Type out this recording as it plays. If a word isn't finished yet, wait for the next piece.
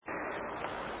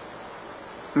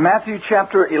Matthew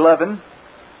chapter 11.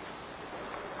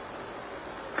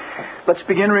 Let's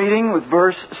begin reading with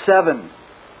verse 7.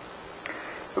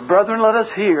 Brethren, let us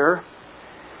hear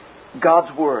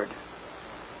God's word.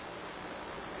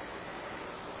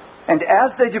 And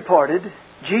as they departed,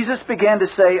 Jesus began to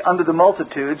say unto the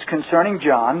multitudes concerning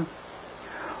John,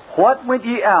 What went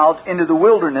ye out into the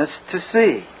wilderness to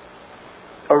see?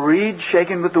 A reed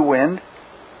shaken with the wind?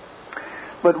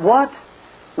 But what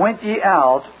went ye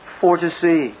out for to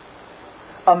see?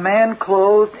 A man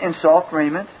clothed in soft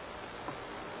raiment?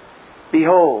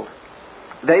 Behold,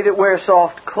 they that wear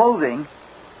soft clothing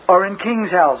are in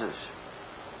kings' houses.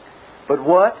 But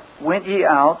what went ye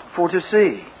out for to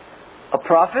see? A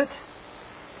prophet?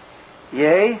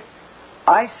 Yea,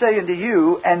 I say unto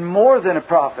you, and more than a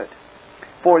prophet.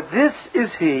 For this is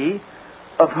he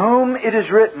of whom it is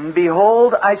written,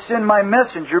 Behold, I send my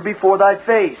messenger before thy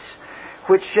face,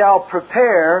 which shall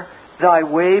prepare thy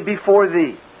way before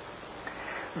thee.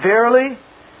 Verily,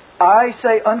 I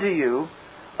say unto you,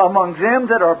 among them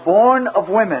that are born of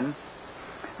women,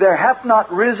 there hath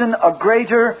not risen a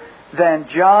greater than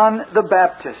John the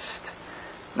Baptist.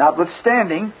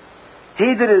 Notwithstanding,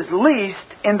 he that is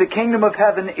least in the kingdom of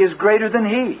heaven is greater than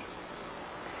he.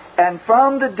 And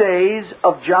from the days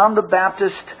of John the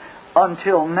Baptist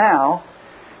until now,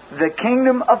 the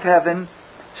kingdom of heaven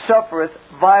suffereth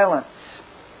violence,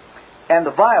 and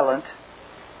the violent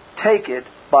take it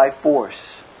by force.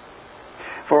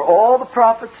 For all the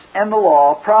prophets and the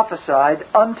law prophesied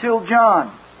until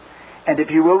John. And if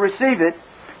you will receive it,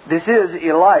 this is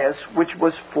Elias which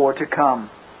was for to come.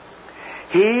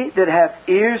 He that hath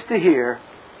ears to hear,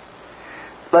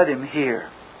 let him hear.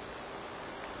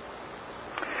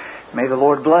 May the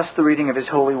Lord bless the reading of His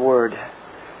holy word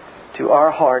to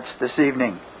our hearts this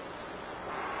evening.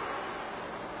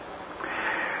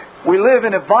 We live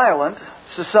in a violent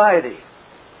society.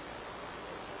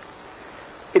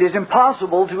 It is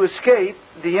impossible to escape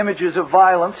the images of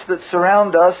violence that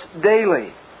surround us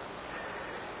daily.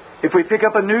 If we pick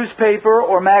up a newspaper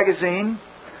or magazine,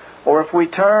 or if we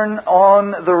turn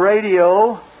on the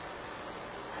radio,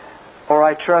 or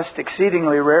I trust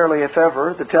exceedingly rarely, if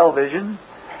ever, the television,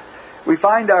 we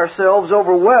find ourselves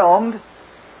overwhelmed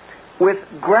with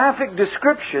graphic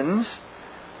descriptions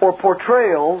or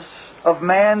portrayals of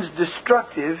man's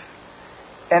destructive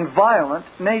and violent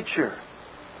nature.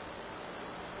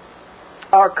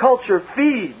 Our culture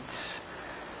feeds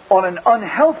on an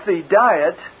unhealthy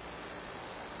diet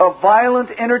of violent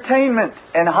entertainment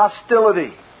and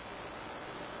hostility.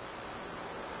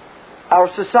 Our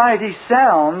society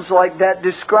sounds like that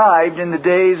described in the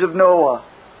days of Noah.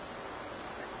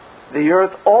 The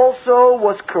earth also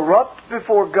was corrupt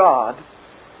before God,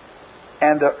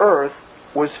 and the earth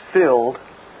was filled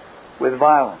with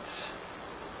violence.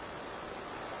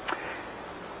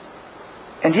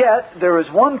 And yet, there is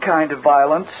one kind of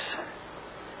violence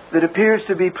that appears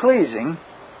to be pleasing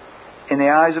in the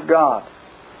eyes of God.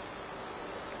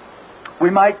 We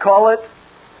might call it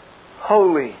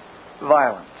holy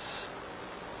violence.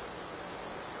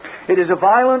 It is a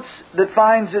violence that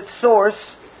finds its source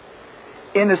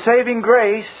in the saving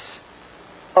grace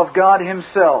of God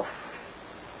Himself.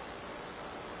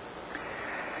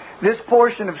 This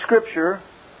portion of Scripture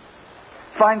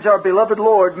finds our beloved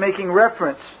Lord making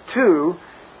reference to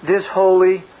this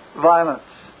holy violence.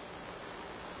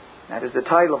 That is the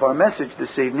title of our message this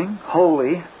evening,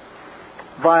 Holy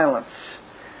Violence.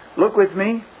 Look with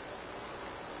me.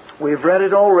 We've read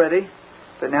it already,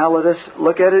 but now let us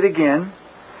look at it again.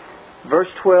 Verse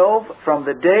 12, From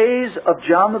the days of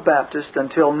John the Baptist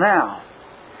until now,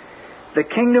 the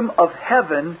kingdom of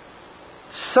heaven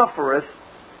suffereth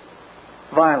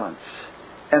violence,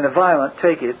 and the violent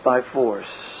take it by force.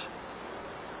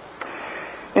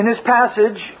 In this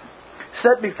passage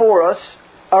set before us,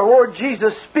 our Lord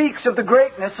Jesus speaks of the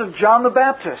greatness of John the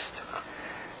Baptist.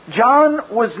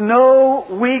 John was no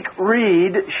weak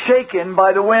reed shaken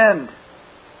by the wind.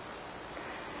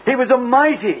 He was a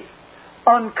mighty,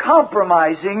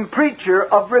 uncompromising preacher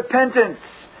of repentance,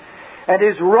 and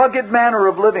his rugged manner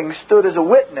of living stood as a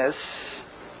witness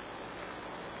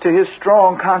to his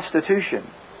strong constitution.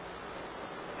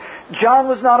 John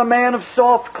was not a man of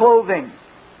soft clothing,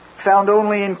 found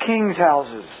only in kings'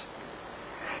 houses.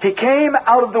 He came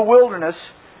out of the wilderness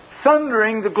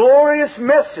thundering the glorious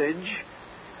message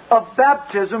of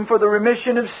baptism for the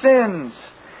remission of sins,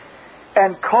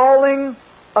 and calling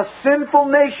a sinful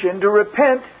nation to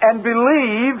repent and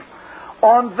believe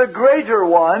on the greater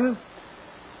one,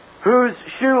 whose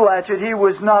shoe latchet he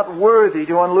was not worthy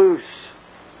to unloose.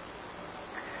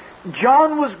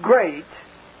 John was great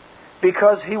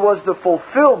because he was the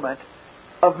fulfillment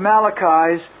of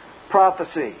Malachi's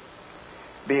prophecy.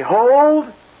 Behold,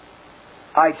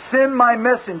 I send my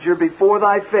messenger before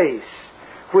thy face,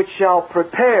 which shall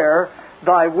prepare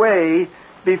thy way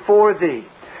before thee.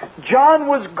 John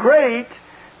was great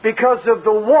because of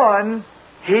the one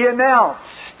he announced.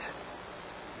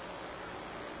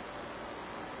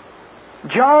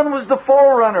 John was the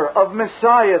forerunner of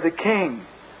Messiah the King.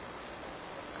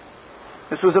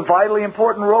 This was a vitally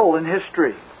important role in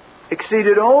history,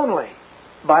 exceeded only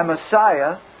by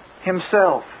Messiah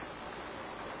himself.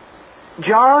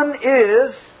 John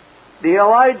is the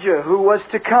Elijah who was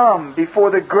to come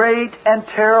before the great and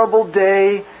terrible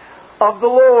day of the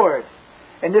Lord.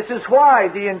 And this is why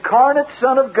the incarnate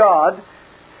Son of God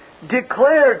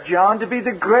declared John to be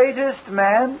the greatest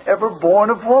man ever born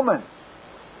of woman.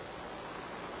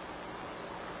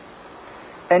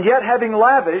 And yet, having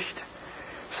lavished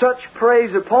such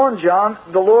praise upon John,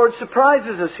 the Lord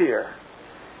surprises us here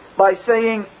by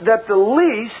saying that the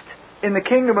least in the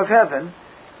kingdom of heaven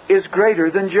is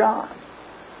greater than John.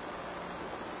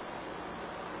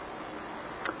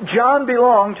 John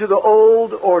belonged to the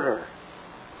old order,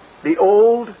 the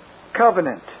old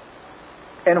covenant.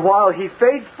 And while he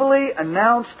faithfully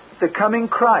announced the coming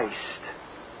Christ,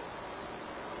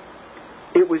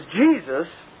 it was Jesus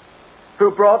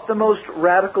who brought the most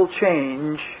radical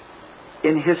change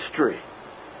in history.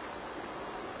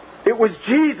 It was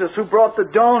Jesus who brought the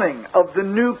dawning of the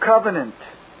new covenant.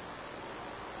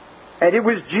 And it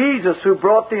was Jesus who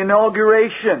brought the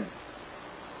inauguration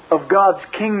of God's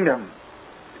kingdom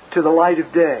to the light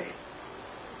of day.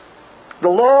 The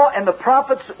law and the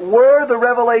prophets were the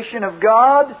revelation of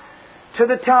God to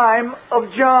the time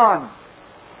of John.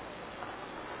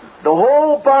 The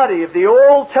whole body of the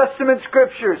Old Testament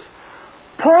Scriptures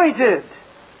pointed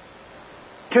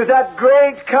to that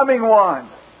great coming one.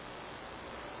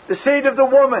 The seed of the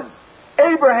woman,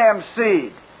 Abraham's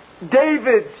seed,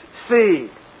 David's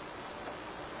seed.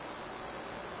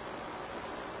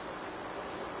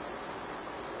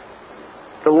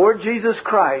 The Lord Jesus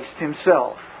Christ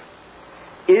Himself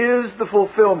is the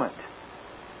fulfillment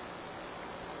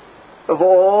of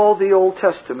all the Old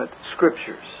Testament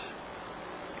Scriptures.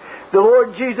 The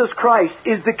Lord Jesus Christ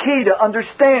is the key to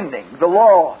understanding the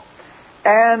law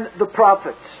and the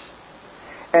prophets.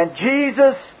 And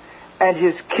Jesus and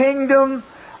His kingdom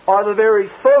are the very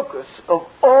focus of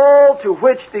all to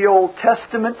which the Old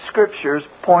Testament Scriptures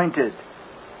pointed.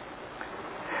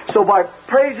 So by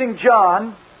praising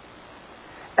John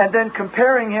and then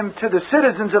comparing him to the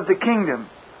citizens of the kingdom,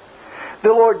 the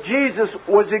Lord Jesus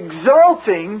was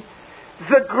exalting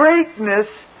the greatness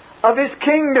of His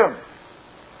kingdom.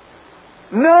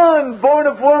 None born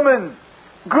of woman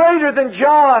greater than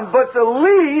John, but the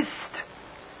least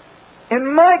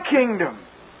in my kingdom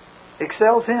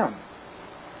excels him.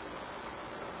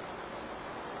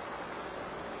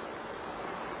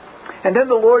 And then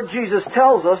the Lord Jesus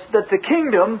tells us that the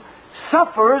kingdom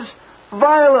suffers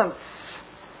violence,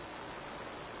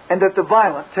 and that the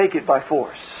violent take it by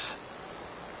force.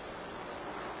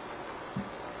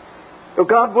 So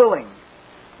God willing,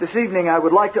 this evening I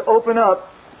would like to open up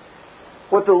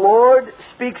what the Lord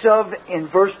speaks of in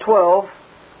verse 12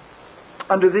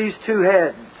 under these two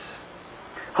heads.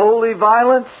 Holy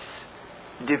violence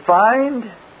defined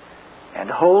and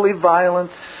holy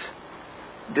violence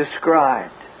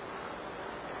described.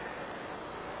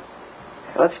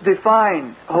 Let's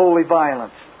define holy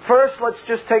violence. First, let's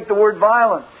just take the word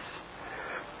violence.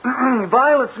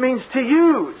 Violence means to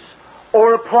use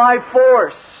or apply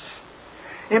force,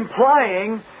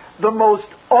 implying the most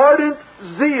ardent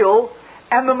zeal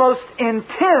and the most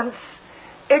intense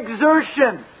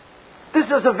exertion. This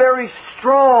is a very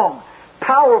strong,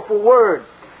 powerful word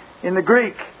in the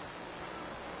Greek.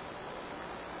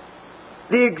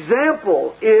 The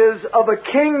example is of a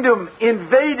kingdom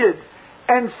invaded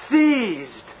and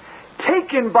seized,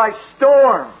 taken by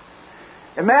storm.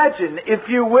 Imagine, if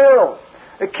you will,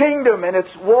 a kingdom and its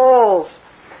walls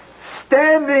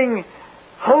standing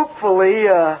hopefully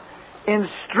in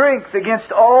strength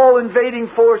against all invading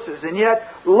forces, and yet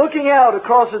looking out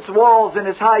across its walls and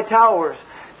its high towers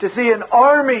to see an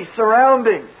army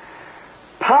surrounding,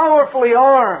 powerfully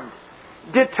armed,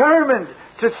 determined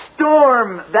to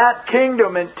storm that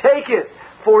kingdom and take it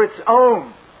for its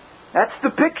own. That's the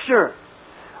picture.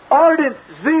 Ardent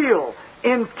zeal,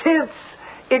 intense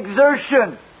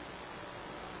exertion.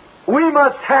 We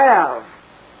must have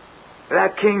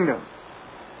that kingdom.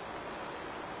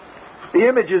 The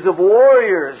images of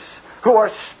warriors who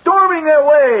are storming their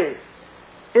way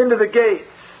into the gates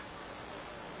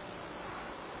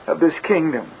of this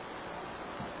kingdom.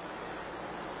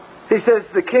 He says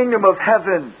the kingdom of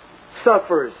heaven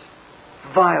suffers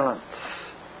violence,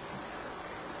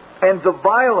 and the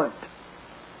violent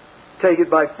take it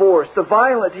by force. The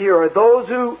violent here are those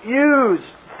who use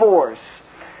force.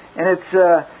 And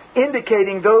it's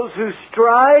indicating those who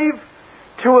strive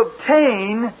to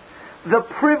obtain the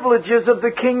privileges of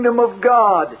the kingdom of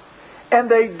God. And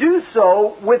they do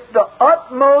so with the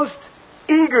utmost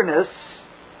eagerness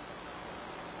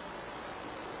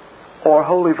or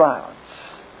holy violence.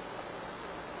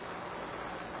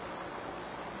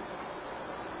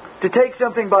 To take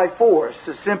something by force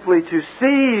is simply to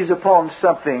seize upon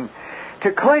something,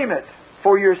 to claim it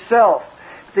for yourself.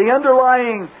 The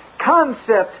underlying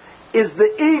concept is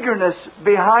the eagerness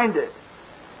behind it.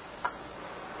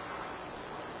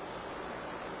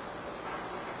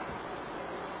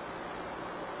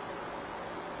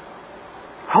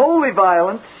 Holy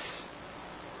violence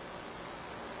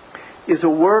is a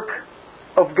work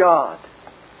of God.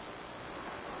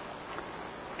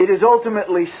 It is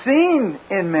ultimately seen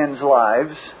in men's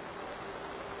lives,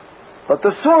 but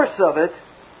the source of it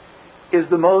is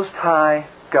the Most High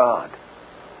God.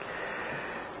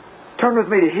 Turn with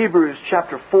me to Hebrews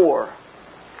chapter 4,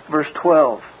 verse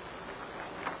 12.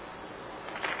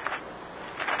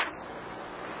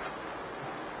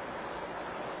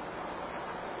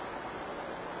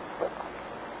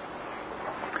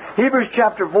 Hebrews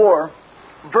chapter 4,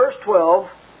 verse 12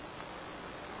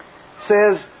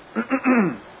 says,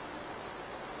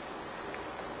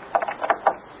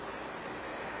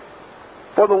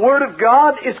 For the Word of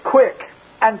God is quick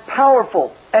and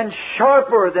powerful and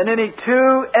sharper than any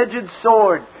two-edged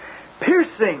sword,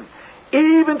 piercing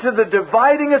even to the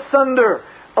dividing asunder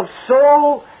of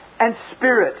soul and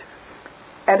spirit,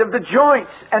 and of the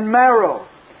joints and marrow,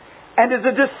 and is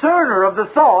a discerner of the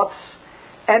thoughts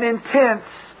and intents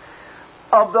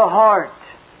of the heart.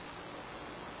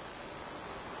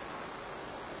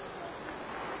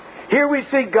 Here we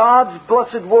see God's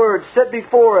blessed Word set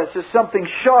before us as something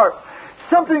sharp,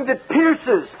 something that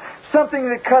pierces, something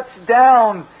that cuts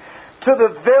down to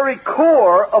the very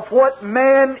core of what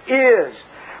man is,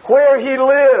 where he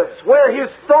lives, where his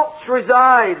thoughts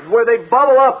reside, where they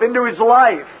bubble up into his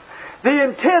life, the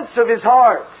intents of his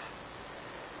heart.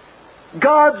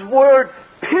 God's Word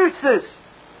pierces,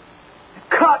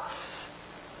 cuts.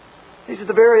 These are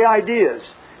the very ideas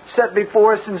set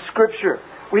before us in Scripture.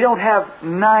 We don't have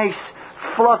nice,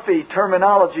 fluffy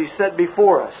terminology set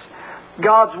before us.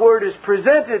 God's Word is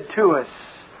presented to us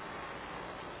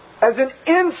as an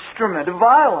instrument of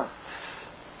violence.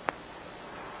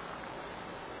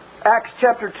 Acts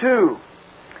chapter 2.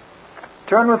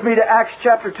 Turn with me to Acts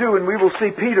chapter 2 and we will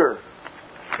see Peter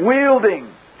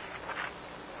wielding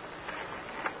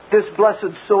this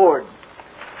blessed sword.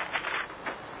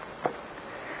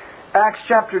 Acts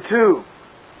chapter 2.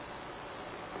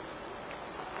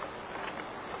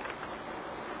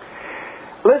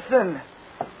 Listen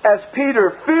as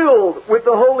Peter, filled with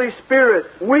the Holy Spirit,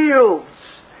 wields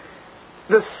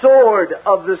the sword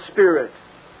of the Spirit.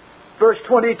 Verse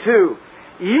 22.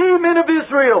 Ye men of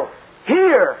Israel,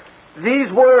 hear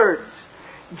these words.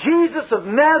 Jesus of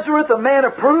Nazareth, a man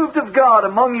approved of God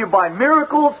among you by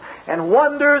miracles and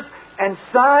wonders and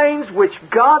signs which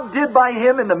God did by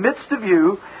Him in the midst of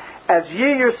you, as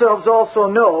ye yourselves also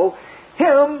know,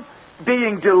 Him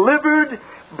being delivered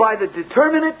by the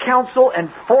determinate counsel and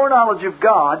foreknowledge of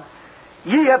God,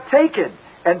 ye have taken,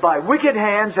 and by wicked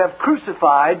hands have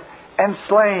crucified and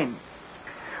slain,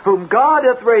 whom God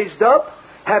hath raised up,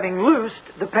 having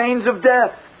loosed the pains of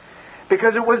death,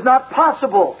 because it was not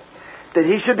possible that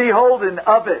he should be holden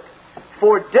of it.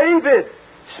 For David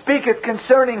speaketh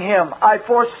concerning him, I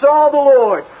foresaw the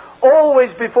Lord always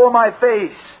before my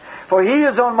face, for he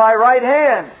is on my right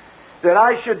hand, that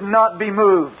I should not be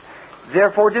moved.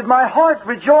 Therefore did my heart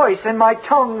rejoice, and my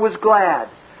tongue was glad.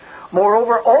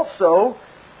 Moreover also,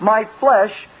 my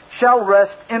flesh shall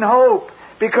rest in hope,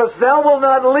 because thou wilt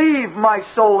not leave my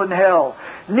soul in hell,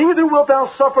 neither wilt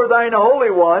thou suffer thine Holy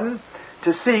One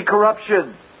to see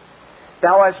corruption.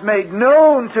 Thou hast made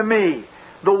known to me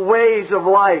the ways of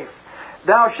life.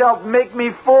 Thou shalt make me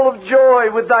full of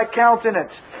joy with thy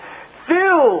countenance.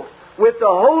 Filled with the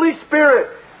Holy Spirit,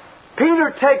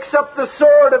 Peter takes up the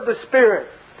sword of the Spirit,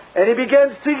 and he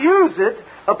begins to use it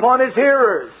upon his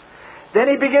hearers. Then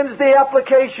he begins the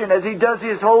application as he does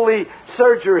his holy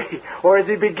surgery, or as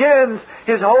he begins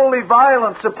his holy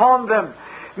violence upon them.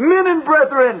 Men and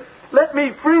brethren, let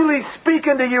me freely speak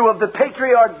unto you of the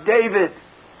patriarch David,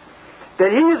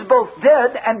 that he is both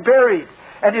dead and buried,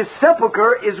 and his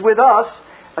sepulchre is with us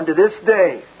unto this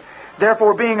day.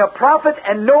 Therefore, being a prophet,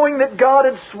 and knowing that God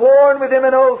had sworn with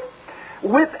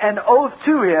an oath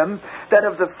to him, that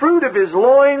of the fruit of his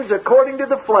loins, according to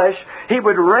the flesh, he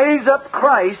would raise up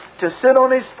Christ to sit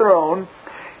on his throne,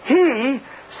 he,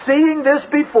 seeing this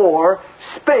before,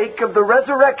 spake of the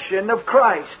resurrection of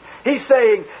Christ. He's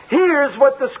saying, here's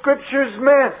what the Scriptures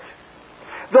meant.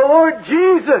 The Lord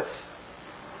Jesus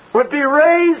would be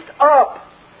raised up.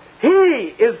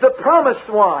 He is the promised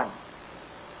one.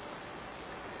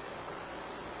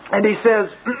 And he says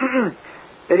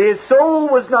that his soul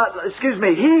was not,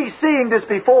 he, seeing this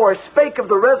before, spake of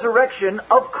the resurrection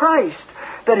of Christ,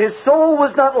 that his soul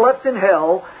was not left in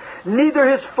hell, neither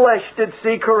his flesh did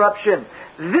see corruption.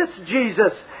 This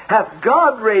Jesus hath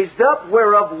God raised up,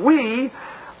 whereof we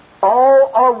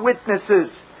all are witnesses.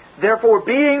 Therefore,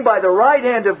 being by the right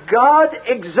hand of God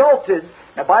exalted,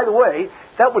 now by the way,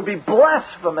 that would be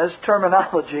blasphemous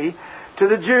terminology to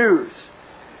the Jews.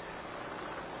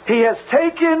 He has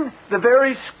taken the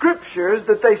very Scriptures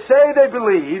that they say they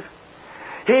believe.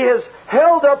 He has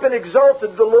held up and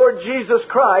exalted the Lord Jesus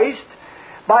Christ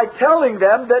by telling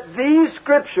them that these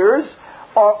Scriptures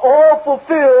are all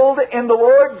fulfilled in the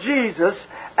Lord Jesus,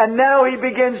 and now He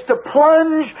begins to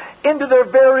plunge into their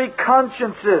very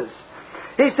consciences.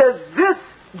 He says,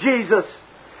 this Jesus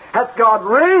hath God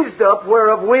raised up,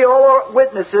 whereof we all are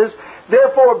witnesses,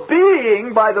 therefore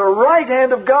being by the right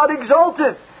hand of God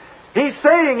exalted. He's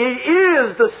saying He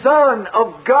is the Son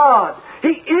of God. He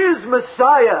is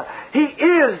Messiah. He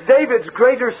is David's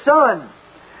greater son.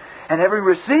 And having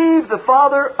received the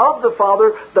Father of the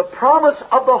Father, the promise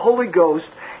of the Holy Ghost,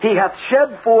 He hath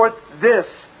shed forth this,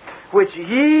 which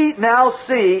ye now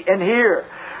see and hear.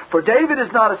 For David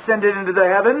is not ascended into the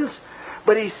heavens,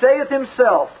 but he saith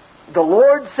himself, the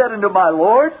Lord said unto my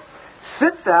Lord,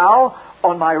 sit thou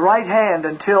on my right hand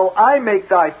until I make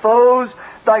thy foes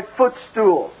thy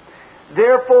footstool.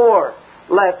 Therefore,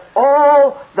 let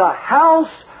all the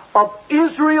house of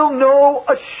Israel know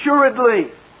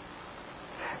assuredly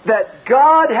that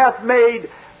God hath made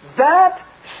that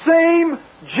same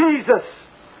Jesus,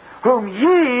 whom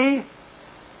ye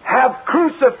have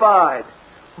crucified,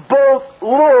 both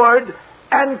Lord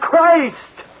and Christ.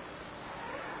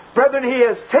 Brethren, He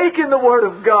has taken the Word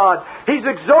of God. He's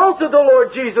exalted the Lord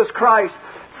Jesus Christ,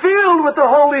 filled with the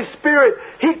Holy Spirit.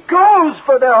 He goes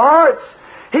for their hearts.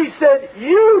 He said,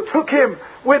 you took Him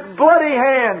with bloody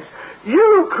hands.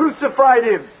 You crucified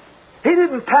Him. He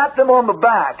didn't pat them on the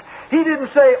back. He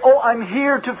didn't say, oh, I'm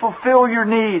here to fulfill your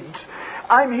needs.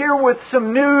 I'm here with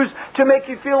some news to make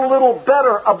you feel a little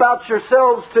better about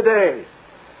yourselves today.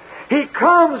 He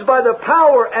comes by the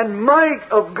power and might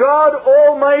of God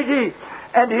Almighty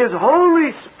and His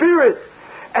Holy Spirit,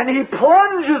 and He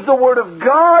plunges the Word of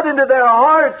God into their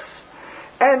hearts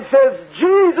and says,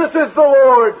 Jesus is the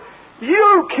Lord.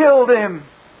 You killed Him.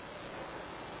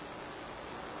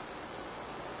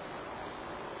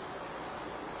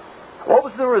 What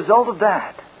was the result of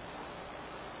that?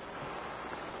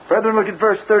 Brethren, look at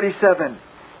verse 37.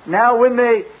 Now when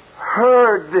they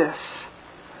heard this,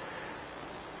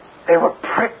 they were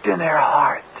pricked in their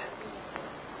heart.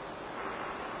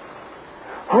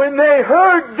 When they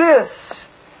heard this,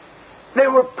 they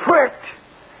were pricked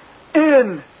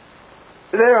in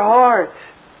their heart,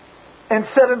 and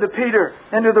said unto Peter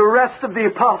and to the rest of the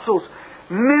apostles,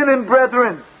 men and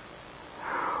brethren,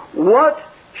 what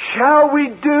shall we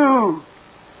do?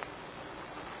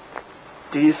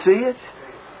 Do you see it?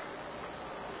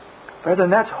 Brethren,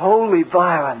 that's holy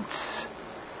violence,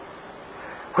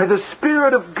 where the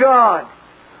Spirit of God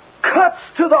cuts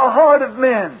to the heart of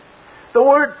men. The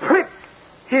word prick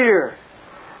here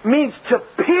means to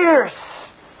pierce.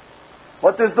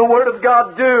 What does the Word of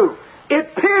God do?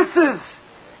 It pierces,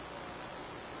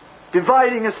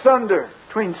 dividing asunder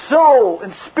between soul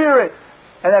and spirit.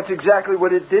 And that's exactly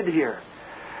what it did here.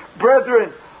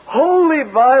 Brethren, holy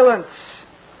violence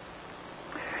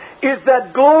is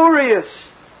that glorious,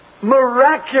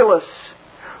 miraculous,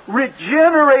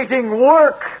 regenerating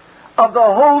work of the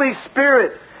Holy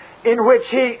Spirit in which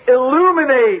He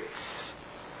illuminates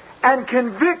and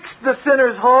convicts the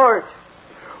sinner's heart,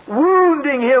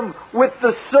 wounding him with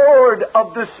the sword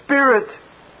of the Spirit,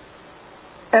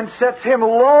 and sets him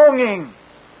longing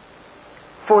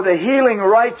for the healing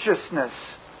righteousness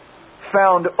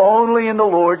found only in the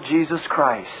Lord Jesus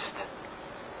Christ.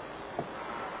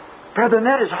 Brethren,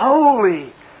 that is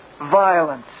holy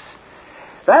violence.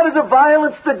 That is a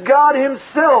violence that God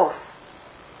Himself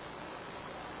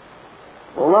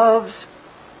loves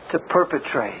to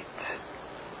perpetrate.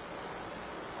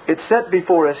 It's set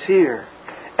before us here.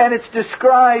 And it's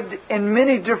described in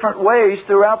many different ways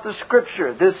throughout the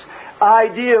Scripture. This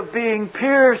idea of being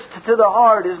pierced to the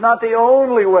heart is not the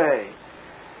only way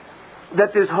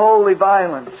that this holy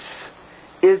violence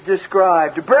is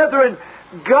described. Brethren,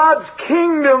 God's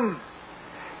kingdom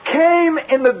came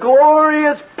in the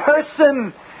glorious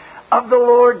person of the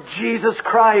Lord Jesus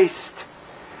Christ.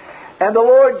 And the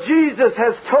Lord Jesus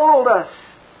has told us,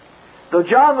 though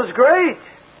John was great,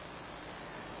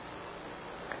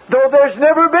 though there's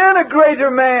never been a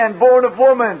greater man born of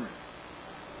woman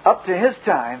up to his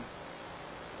time,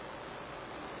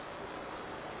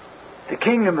 the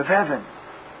kingdom of heaven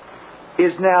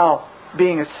is now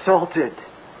being assaulted.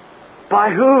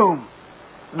 By whom?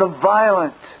 The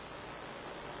violent.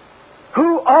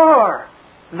 Who are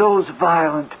those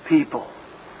violent people?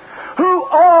 Who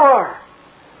are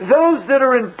those that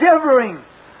are endeavoring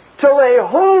to lay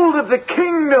hold of the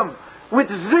kingdom with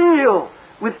zeal,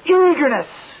 with eagerness?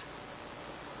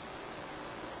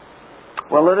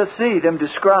 Well, let us see them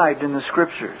described in the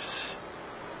Scriptures.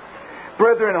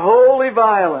 Brethren, holy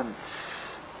violence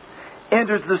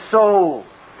enters the soul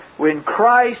when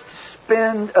Christ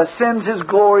sends His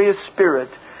glorious Spirit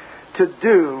to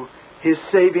do His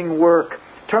saving work.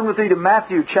 Turn with me to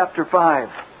Matthew chapter 5.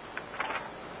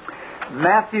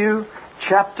 Matthew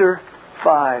chapter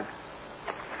 5.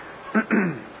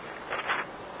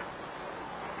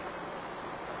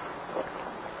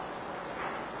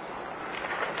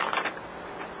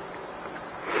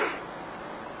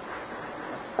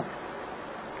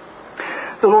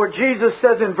 The Lord Jesus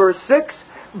says in verse 6,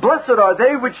 "Blessed are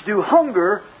they which do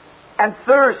hunger and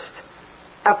thirst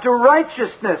after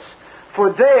righteousness,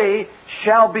 for they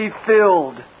shall be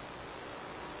filled."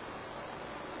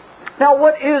 Now,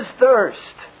 what is thirst?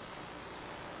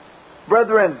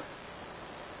 Brethren,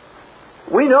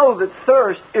 we know that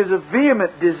thirst is a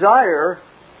vehement desire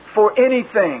for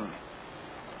anything.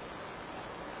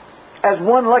 As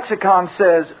one lexicon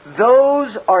says,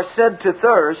 those are said to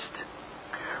thirst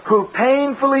who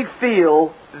painfully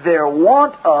feel their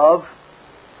want of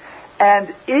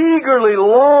and eagerly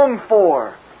long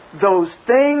for those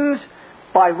things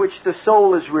by which the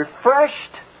soul is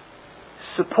refreshed,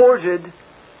 supported,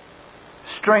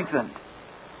 strengthened.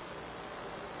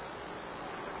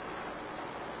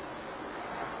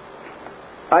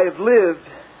 I have lived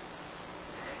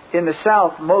in the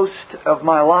South most of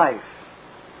my life,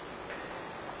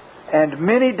 and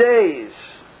many days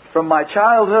from my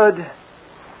childhood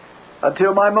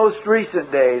until my most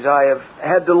recent days, I have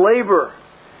had to labor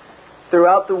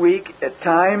throughout the week at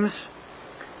times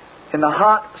in the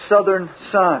hot southern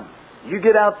sun. You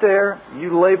get out there,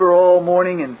 you labor all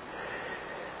morning in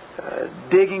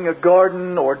digging a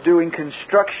garden or doing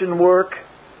construction work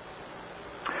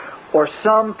or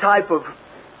some type of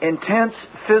intense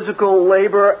physical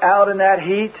labor out in that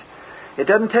heat. It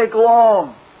doesn't take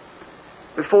long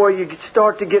before you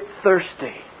start to get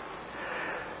thirsty.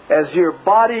 As your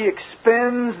body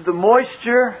expends the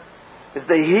moisture, as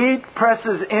the heat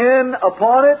presses in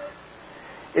upon it,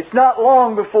 it's not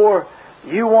long before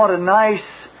you want a nice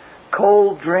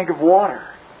cold drink of water.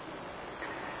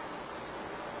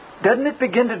 Doesn't it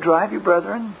begin to drive you,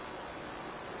 brethren?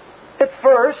 At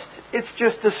first, it's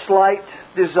just a slight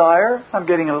desire. I'm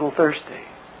getting a little thirsty.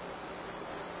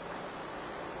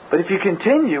 But if you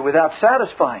continue without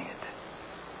satisfying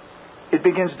it, it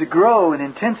begins to grow in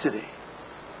intensity.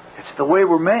 It's the way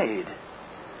we're made.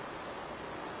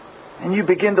 And you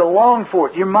begin to long for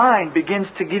it. Your mind begins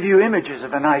to give you images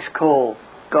of a nice cold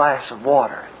glass of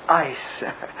water, ice,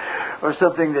 or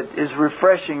something that is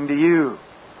refreshing to you.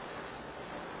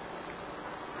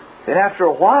 And after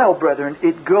a while, brethren,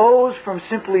 it goes from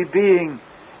simply being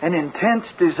an intense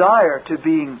desire to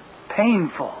being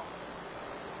painful.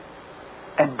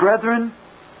 And brethren,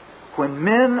 when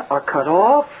men are cut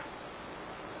off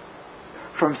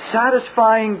from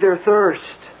satisfying their thirst,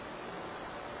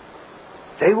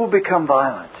 they will become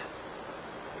violent.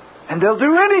 And they'll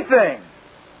do anything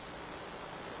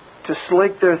to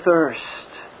slake their thirst.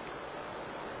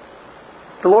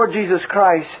 The Lord Jesus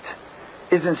Christ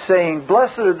isn't saying,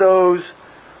 blessed are those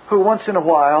who once in a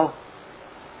while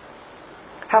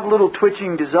have a little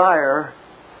twitching desire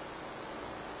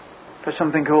for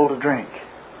something cold to drink.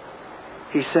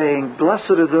 He's saying, blessed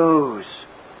are those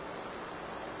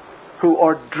who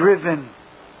are driven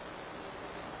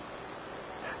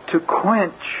to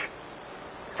quench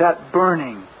that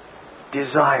burning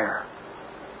desire.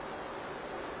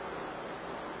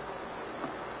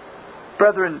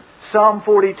 Brethren, Psalm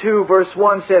 42 verse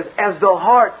 1 says, as the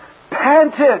hart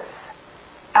panteth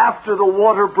after the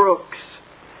water brooks,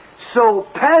 so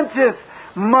panteth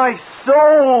my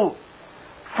soul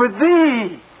for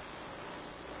thee.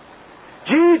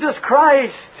 Jesus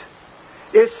Christ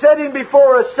is setting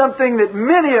before us something that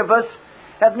many of us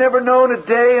have never known a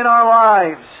day in our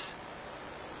lives.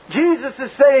 Jesus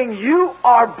is saying, you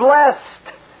are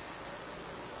blessed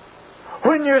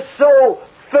when your soul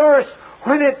thirsts,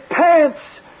 when it pants,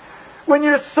 when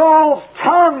your soul's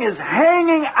tongue is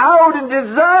hanging out and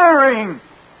desiring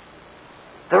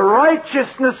the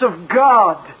righteousness of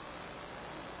God.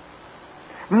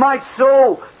 My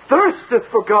soul thirsteth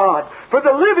for God, for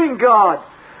the living God.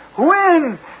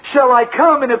 When shall I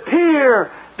come and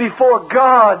appear before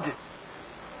God?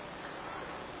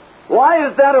 Why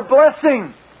is that a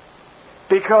blessing?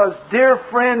 Because, dear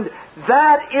friend,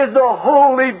 that is the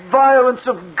holy violence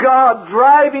of God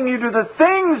driving you to the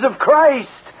things of Christ.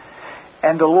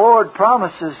 And the Lord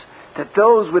promises that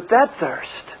those with that thirst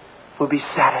will be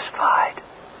satisfied.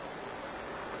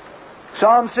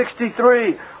 Psalm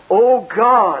 63, O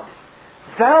God,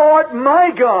 Thou art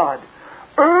my God.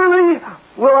 Early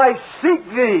will I seek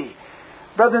Thee.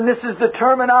 Brethren, this is the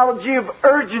terminology of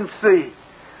urgency.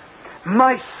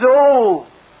 My soul,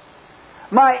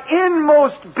 my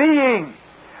inmost being,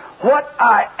 what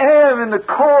I am in the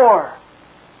core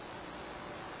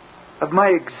of my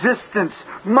existence,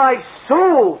 my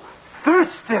soul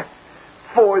thirsteth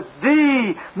for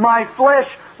Thee. My flesh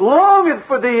longeth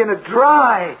for Thee in a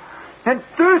dry and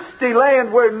thirsty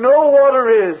land where no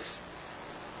water is,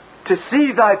 to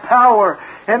see Thy power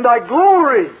and Thy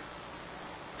glory,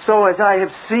 so as I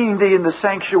have seen Thee in the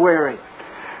sanctuary.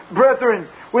 Brethren,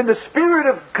 when the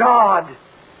Spirit of God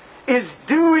is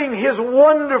doing His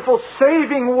wonderful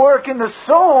saving work in the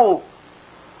soul,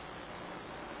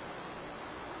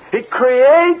 it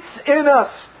creates in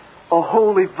us a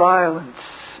holy violence,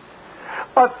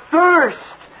 a thirst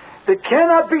that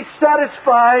cannot be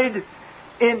satisfied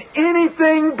in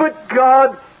anything but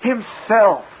God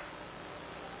Himself.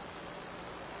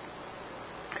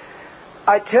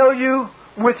 I tell you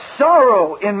with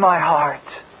sorrow in my heart,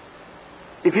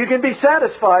 if you can be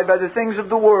satisfied by the things of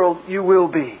the world, you will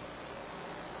be.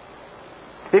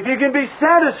 If you can be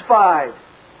satisfied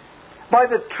by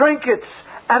the trinkets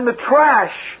and the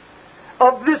trash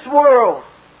of this world,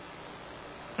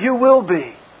 you will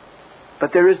be.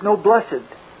 But there is no blessed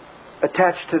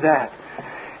attached to that.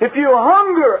 If you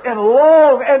hunger and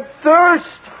long and thirst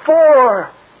for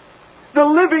the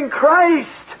living Christ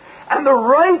and the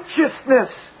righteousness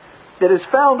that is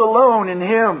found alone in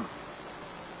Him,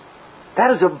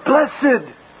 that is a blessed,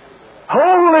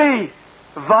 holy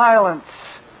violence.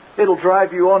 It'll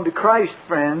drive you on to Christ,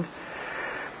 friend.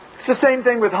 It's the same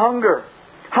thing with hunger.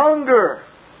 Hunger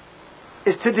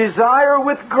is to desire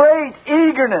with great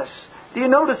eagerness. Do you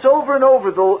notice over and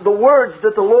over the words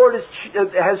that the Lord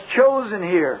has chosen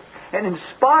here and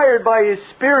inspired by His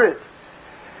Spirit,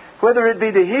 whether it be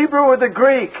the Hebrew or the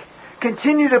Greek,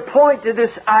 continue to point to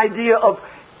this idea of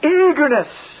eagerness.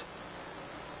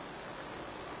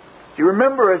 You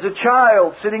remember as a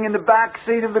child sitting in the back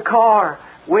seat of the car,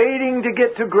 waiting to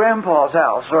get to Grandpa's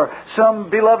house or some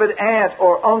beloved aunt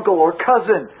or uncle or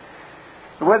cousin,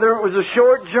 whether it was a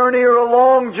short journey or a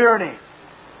long journey.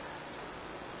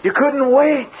 You couldn't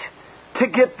wait to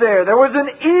get there. There was an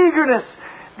eagerness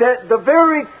that the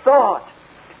very thought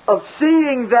of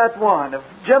seeing that one, of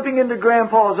jumping into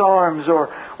Grandpa's arms or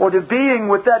to being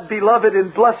with that beloved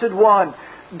and blessed one,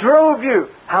 drove you.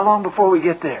 How long before we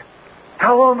get there?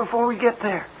 How long before we get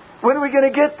there? When are we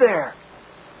going to get there?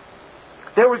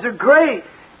 There was a great,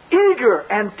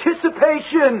 eager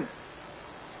anticipation.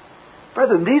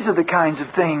 Brethren, these are the kinds of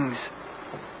things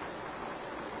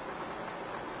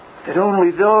that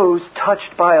only those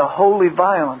touched by a holy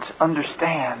violence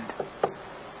understand.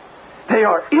 They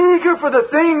are eager for the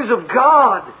things of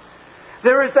God.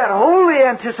 There is that holy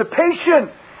anticipation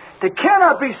that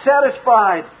cannot be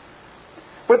satisfied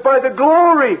but by the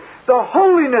glory, the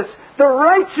holiness, the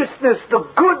righteousness, the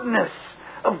goodness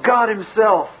of God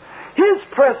Himself. His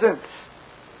presence,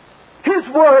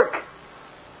 His work,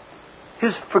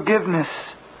 His forgiveness,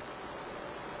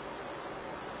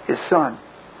 His Son.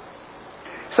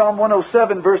 Psalm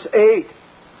 107 verse 8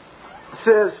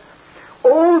 says,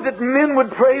 Oh, that men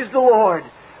would praise the Lord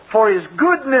for His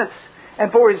goodness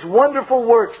and for His wonderful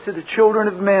works to the children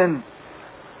of men.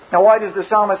 Now, why does the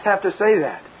psalmist have to say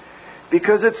that?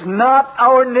 Because it's not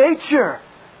our nature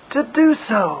to do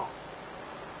so.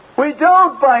 We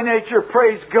don't by nature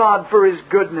praise God for His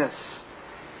goodness.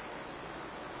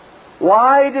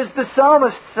 Why does the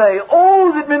psalmist say,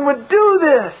 Oh, that men would do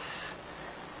this?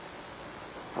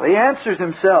 Well, he answers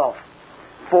himself,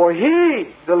 For He,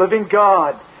 the living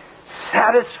God,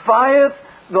 satisfieth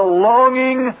the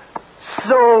longing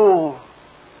soul,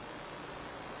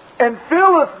 and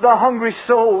filleth the hungry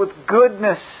soul with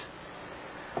goodness.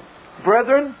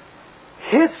 Brethren,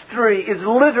 history is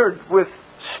littered with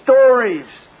stories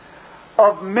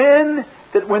of men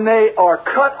that when they are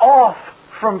cut off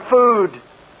from food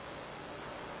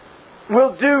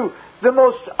will do the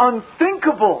most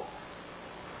unthinkable,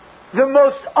 the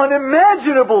most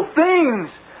unimaginable things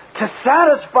to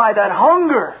satisfy that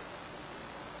hunger.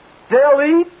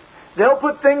 They'll eat They'll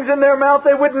put things in their mouth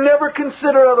they would never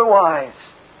consider otherwise.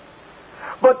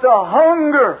 But the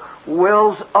hunger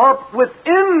wells up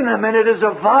within them, and it is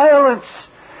a violence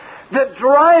that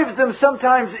drives them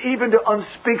sometimes even to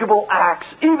unspeakable acts,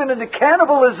 even into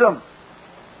cannibalism.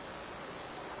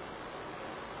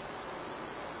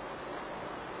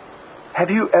 Have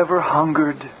you ever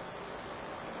hungered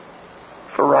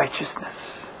for righteousness?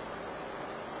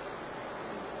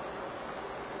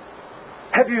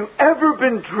 Have you ever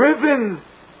been driven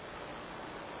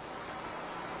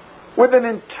with an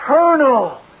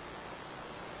internal,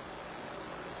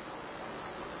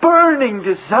 burning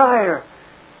desire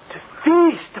to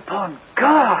feast upon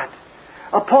God,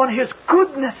 upon His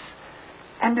goodness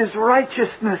and His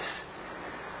righteousness?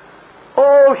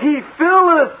 Oh, He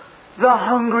filleth the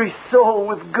hungry soul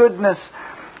with goodness.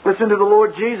 Listen to the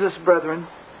Lord Jesus, brethren.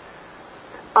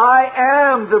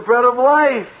 I am the bread of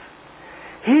life.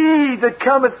 He that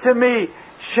cometh to me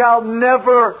shall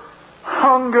never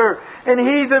hunger, and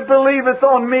he that believeth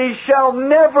on me shall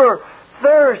never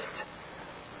thirst.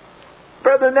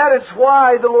 Brethren, that is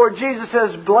why the Lord Jesus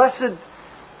says, blessed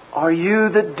are you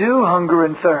that do hunger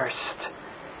and thirst,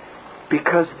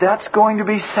 because that's going to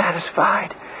be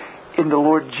satisfied in the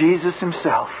Lord Jesus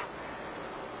Himself.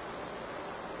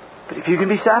 But if you can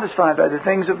be satisfied by the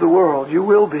things of the world, you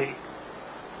will be.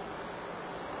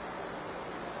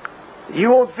 You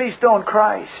won't feast on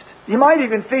Christ. You might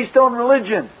even feast on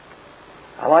religion.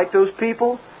 I like those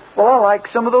people. Well, I like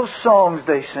some of those songs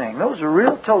they sing. Those are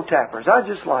real toe tappers. I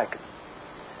just like them.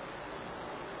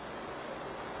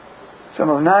 Some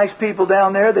of the nice people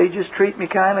down there, they just treat me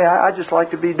kindly. I just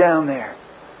like to be down there.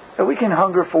 And we can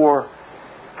hunger for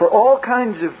all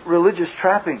kinds of religious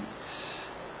trappings.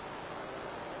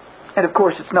 And of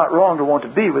course, it's not wrong to want to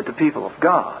be with the people of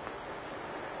God.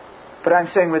 But I'm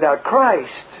saying without Christ,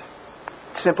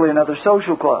 it's simply another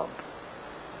social club.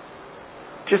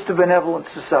 Just a benevolent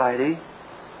society.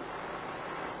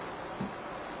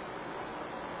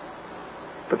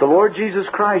 But the Lord Jesus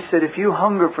Christ said, if you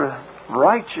hunger for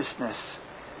righteousness,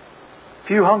 if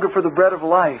you hunger for the bread of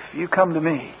life, you come to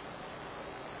me,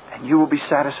 and you will be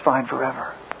satisfied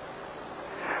forever.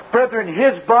 Brethren,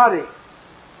 His body,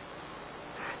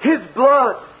 His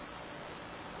blood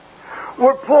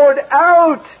were poured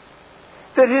out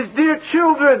that His dear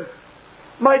children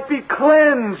might be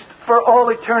cleansed for all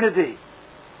eternity.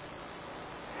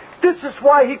 This is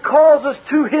why He calls us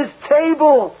to His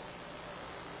table.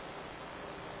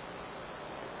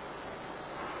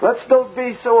 Let's don't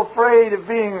be so afraid of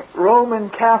being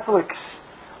Roman Catholics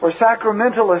or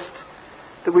sacramentalists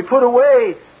that we put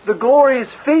away the glorious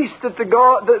feast that the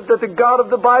God of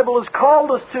the Bible has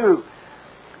called us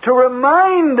to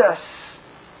remind us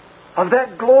of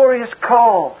that glorious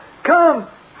call. Come,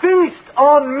 feast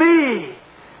on me.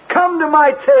 Come to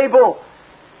my table.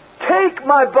 Take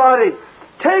my body.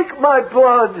 Take my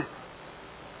blood.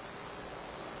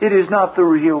 It is not the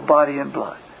real body and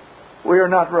blood. We are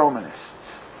not Romanists.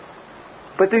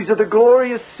 But these are the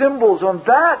glorious symbols on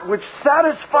that which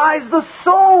satisfies the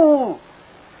soul.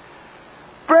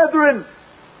 Brethren,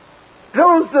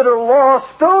 those that are lost,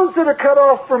 those that are cut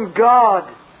off from God,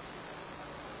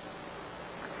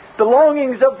 the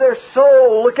longings of their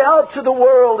soul look out to the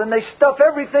world and they stuff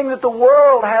everything that the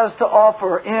world has to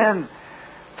offer in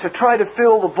to try to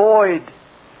fill the void,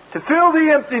 to fill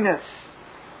the emptiness.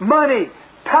 Money,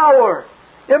 power,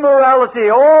 immorality,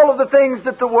 all of the things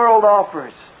that the world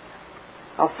offers.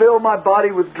 I'll fill my body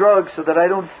with drugs so that I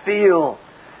don't feel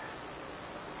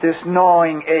this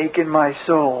gnawing ache in my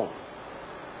soul.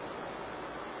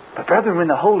 But brethren, when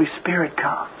the Holy Spirit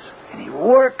comes and He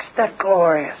works that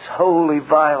glorious holy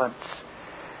violence,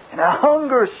 and a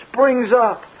hunger springs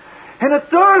up, and a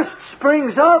thirst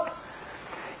springs up,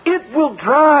 it will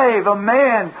drive a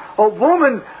man, a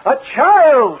woman, a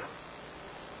child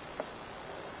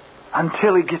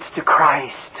until he gets to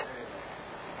Christ.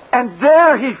 And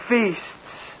there he feasts.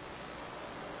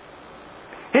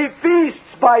 He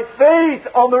feasts by faith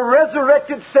on the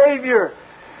resurrected Savior.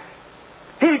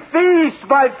 He feasts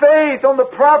by faith on the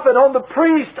prophet, on the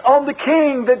priest, on the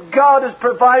king that God has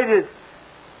provided.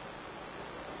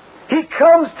 He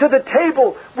comes to the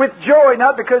table with joy,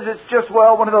 not because it's just,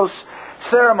 one of those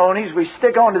ceremonies we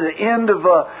stick on to the end of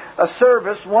a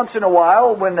service once in a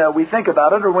while when we think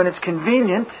about it or when it's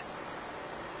convenient.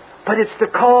 But it's the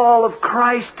call of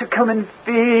Christ to come and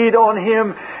feed on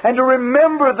Him and to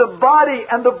remember the body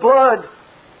and the blood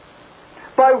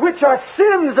by which our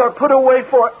sins are put away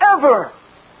forever.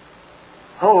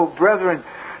 Oh, brethren,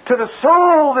 to the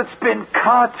soul that's been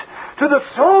cut, to the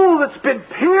soul that's been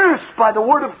pierced by the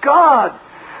Word of God,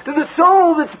 to the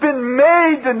soul that's been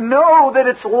made to know that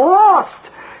it's lost,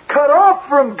 cut off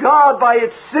from God by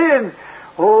its sin.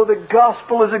 Oh, the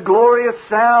gospel is a glorious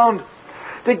sound.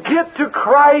 To get to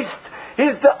Christ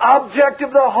is the object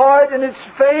of the heart and its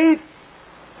faith.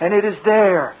 And it is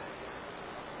there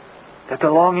that the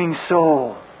longing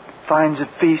soul finds a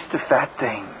feast of fat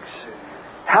things.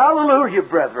 Hallelujah,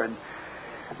 brethren.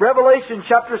 Revelation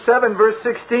chapter 7 verse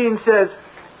 16 says,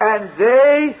 "And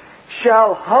they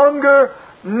shall hunger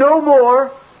no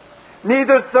more,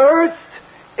 neither thirst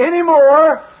any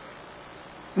more,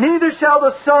 neither shall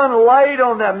the sun light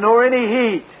on them, nor any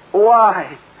heat."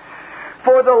 Why?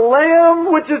 "For the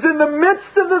Lamb which is in the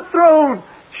midst of the throne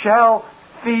shall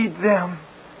feed them."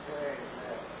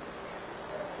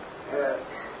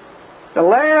 The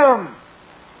Lamb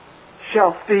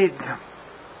shall feed them,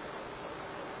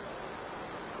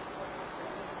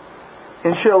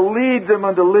 and shall lead them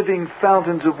unto living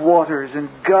fountains of waters, and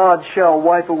God shall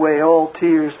wipe away all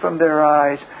tears from their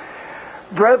eyes.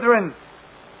 Brethren,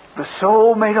 the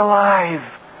soul made alive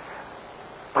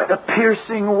by the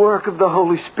piercing work of the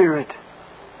Holy Spirit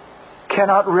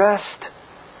cannot rest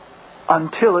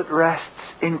until it rests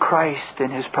in Christ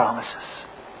and His promises.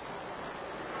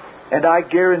 And I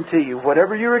guarantee you,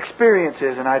 whatever your experience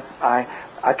is, and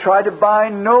I try to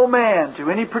bind no man to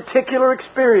any particular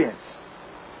experience,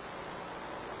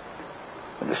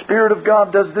 when the Spirit of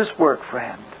God does this work,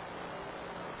 friend,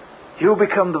 you'll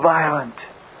become the violent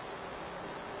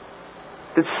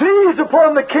that seize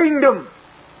upon the kingdom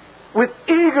with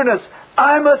eagerness.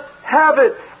 I must have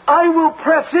it. I will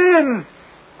press in,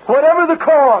 whatever the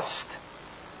cost.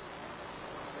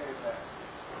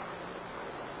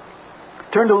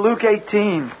 Turn to Luke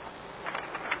 18.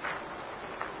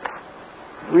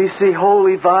 We see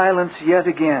holy violence yet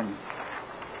again.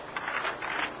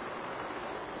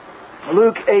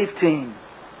 Luke 18.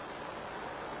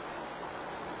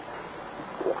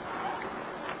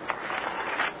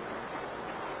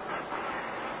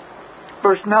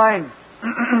 Verse 9.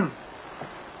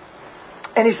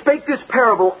 "And he spake this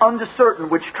parable unto certain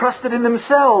which trusted in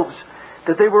themselves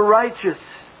that they were righteous,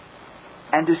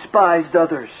 and despised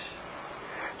others.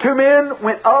 2 men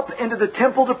went up into the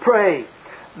temple to pray,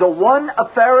 the one a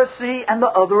Pharisee and the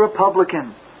other a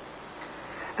publican.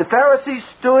 The Pharisee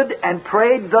stood and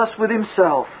prayed thus with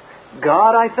himself,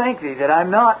 God, I thank Thee that I am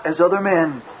not as other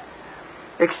men,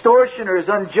 extortioners,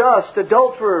 unjust,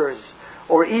 adulterers,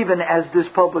 or even as this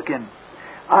publican.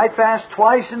 I fast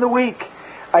twice in the week.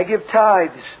 I give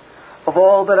tithes of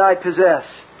all that I possess."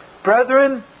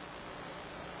 Brethren,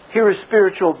 here is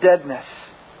spiritual deadness.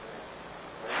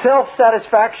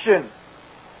 Self-satisfaction.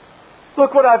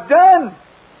 Look what I've done.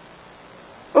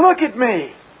 Look at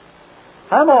me.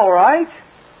 I'm all right.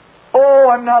 Oh,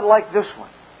 I'm not like this one.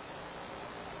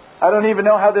 I don't even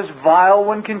know how this vile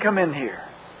one can come in here.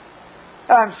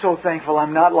 I'm so thankful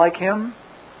I'm not like him.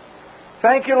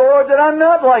 Thank you, Lord, that I'm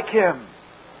not like him.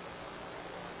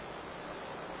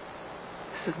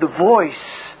 This is the voice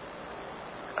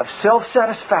of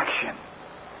self-satisfaction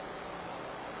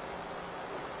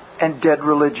and dead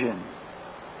religion.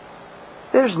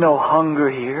 There's no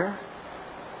hunger here.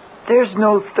 There's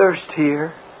no thirst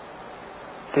here.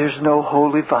 There's no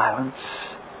holy violence.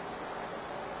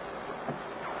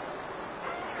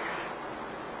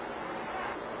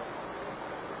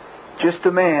 Just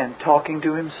a man talking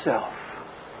to himself,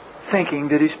 thinking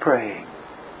that he's praying.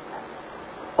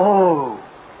 Oh,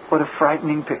 what a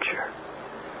frightening picture.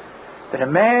 That a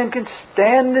man can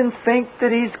stand and think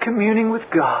that he's communing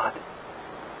with God,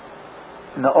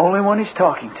 and the only one he's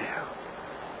talking to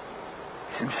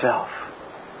is himself.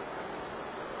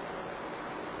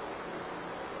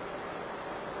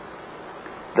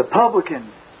 The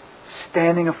publican,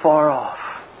 standing afar off,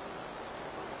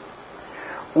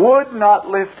 would not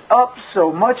lift up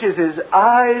so much as his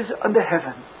eyes unto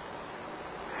heaven,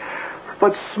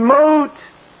 but smote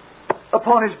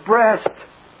upon his breast,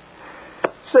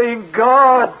 saying,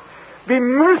 God, be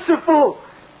merciful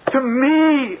to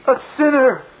me, a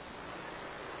sinner.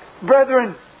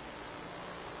 Brethren,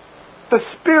 the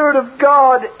Spirit of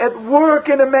God at work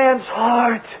in a man's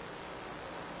heart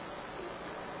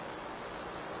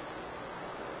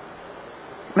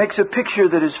makes a picture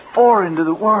that is foreign to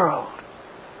the world.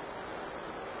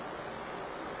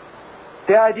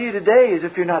 The idea today is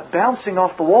if you're not bouncing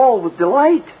off the wall with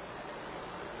delight,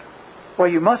 well,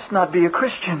 you must not be a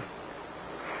Christian.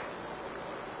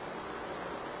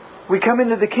 We come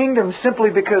into the kingdom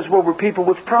simply because, well, we're people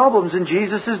with problems, and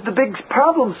Jesus is the big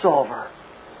problem solver.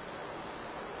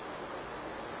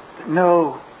 But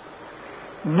no,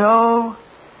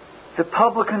 the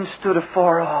publican stood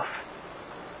afar off.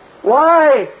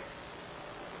 Why?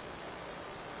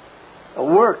 A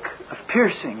work of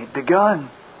piercing had begun.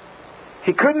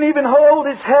 He couldn't even hold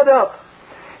his head up.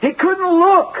 He couldn't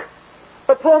look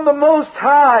upon the Most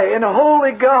High and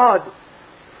Holy God.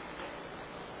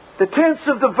 The tense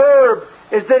of the verb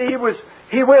is that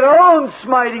he went on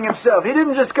smiting himself. He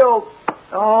didn't just go,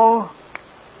 oh.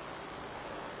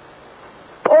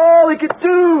 All he could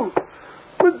do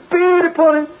was beat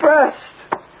upon his breast.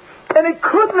 And he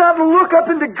could not look up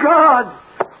into God.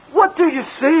 What do you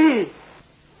see?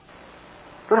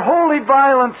 But holy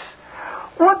violence.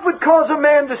 What would cause a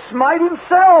man to smite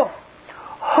himself?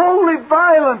 Holy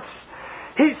violence.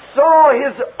 He saw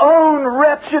his own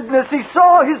wretchedness. He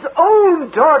saw his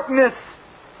own darkness.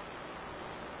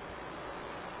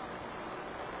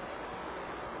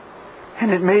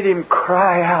 And it made him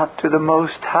cry out to the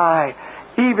Most High,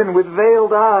 even with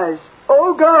veiled eyes,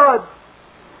 "Oh God,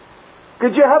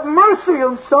 could you have mercy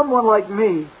on someone like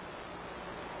me?"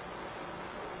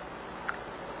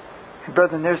 And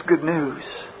brethren, there's good news.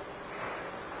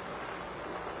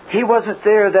 He wasn't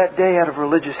there that day out of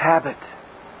religious habit.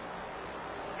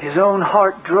 His own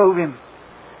heart drove him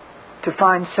to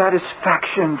find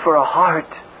satisfaction for a heart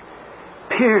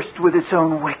pierced with its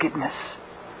own wickedness.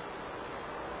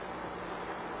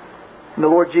 And the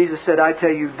Lord Jesus said, "I tell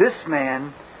you, this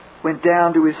man went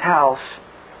down to his house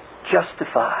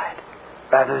justified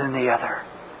rather than the other."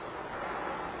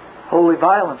 Holy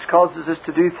violence causes us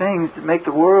to do things that make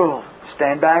the world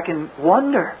stand back and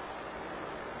wonder.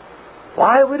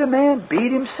 Why would a man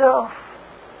beat himself?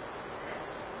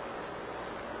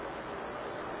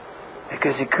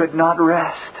 Because he could not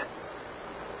rest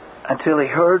until he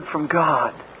heard from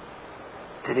God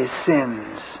that his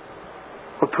sins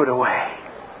were put away.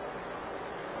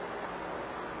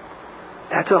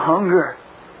 That's a hunger.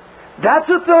 That's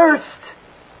a thirst.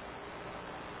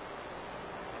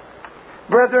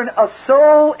 Brethren, a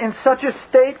soul in such a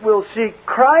state will seek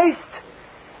Christ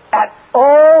at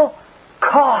all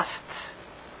costs.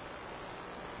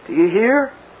 Do you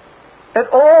hear? At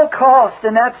all costs.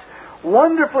 And that's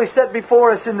wonderfully set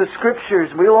before us in the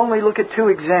Scriptures. We'll only look at two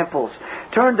examples.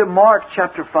 Turn to Mark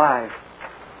chapter 5.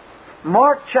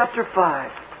 Mark chapter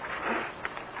 5.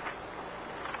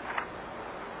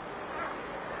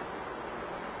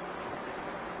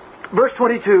 Verse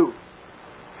 22.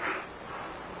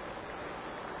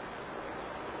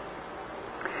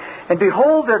 "And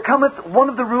behold, there cometh one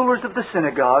of the rulers of the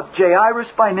synagogue, Jairus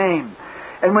by name.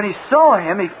 And when he saw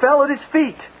him, he fell at his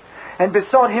feet, and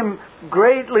besought him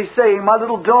greatly, saying, My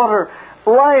little daughter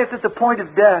lieth at the point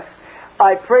of death.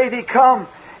 I pray thee, come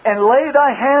and lay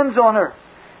thy hands on her,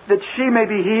 that she may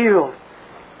be healed,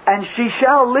 and she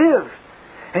shall live.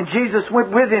 And Jesus went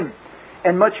with him,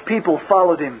 and much people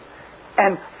followed him,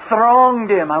 and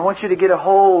thronged him." I want you to get a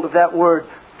hold of that word,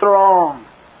 throng.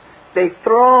 They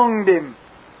thronged him.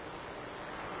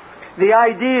 The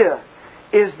idea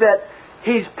is that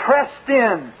he's pressed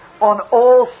in on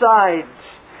all sides.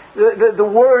 The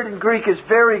word in Greek is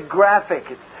very graphic.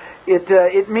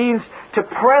 It means to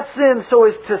press in so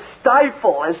as to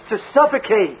stifle, as to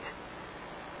suffocate.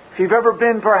 If you've ever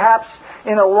been perhaps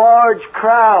in a large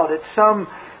crowd at some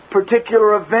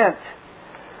particular event,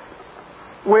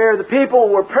 where the people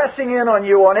were pressing in on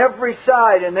you on every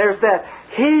side, and there's that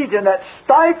heat and that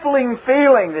stifling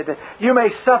feeling that you may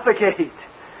suffocate.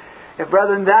 And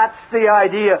brethren, that's the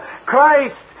idea.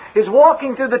 Christ is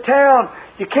walking through the town.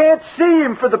 You can't see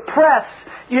Him for the press.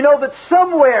 You know that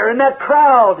somewhere in that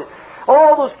crowd,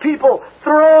 all those people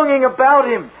thronging about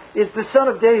Him, is the Son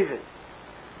of David.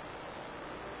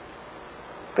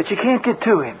 But you can't get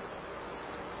to Him.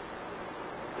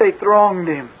 They thronged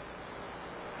Him.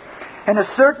 And a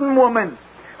certain woman,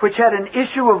 which had an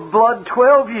issue of blood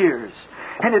 12 years,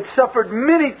 and had suffered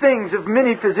many things of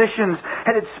many physicians,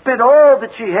 and had spent all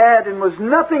that she had, and was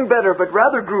nothing better, but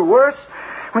rather grew worse,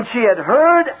 when she had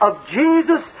heard of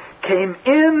Jesus, came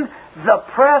in the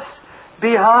press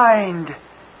behind,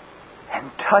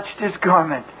 and touched His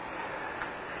garment.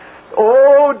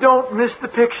 Oh, don't miss the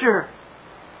picture.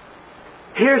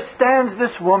 Here stands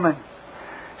this woman,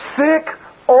 sick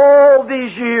all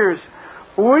these years,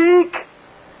 weak.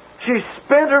 She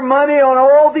spent her money on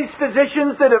all these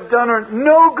physicians that have done her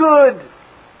no good.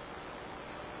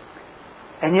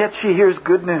 And yet she hears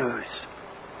good news.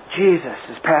 Jesus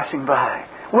is passing by.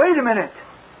 Wait a minute.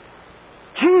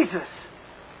 Jesus.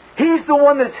 He's the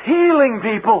one that's healing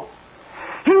people.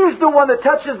 He's the one that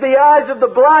touches the eyes of the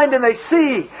blind and they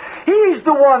see. He's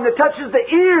the one that touches the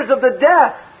ears of the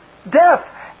deaf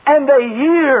and they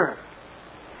hear.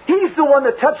 He's the one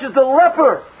that touches the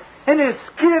leper and his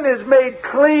skin is made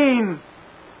clean.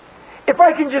 If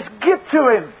I can just get to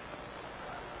Him.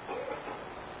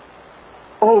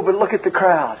 Oh, but look at the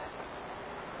crowd.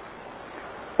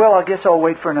 Well, I guess I'll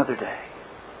wait for another day.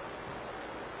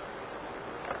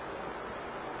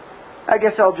 I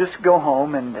guess I'll just go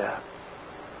home and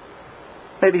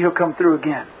maybe He'll come through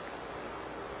again.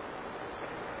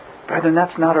 Brethren,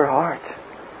 that's not her heart.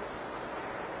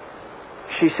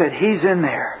 She said, He's in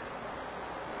there.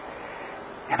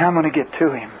 And I'm going to get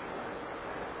to Him.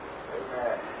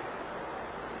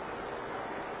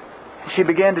 And she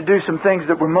began to do some things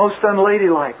that were most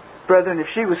unladylike. Brethren, if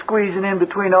she was squeezing in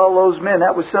between all those men,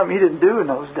 that was something you didn't do in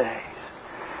those days.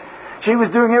 She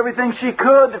was doing everything she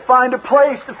could to find a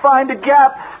place, to find a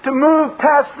gap, to move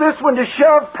past this one, to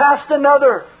shove past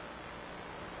another.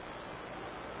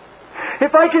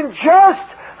 If I can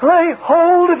just lay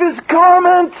hold of His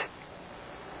garment,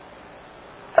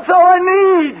 that's all I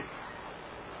need.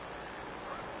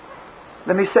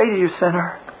 Let me say to you,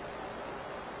 sinner,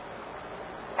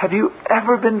 have you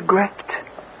ever been gripped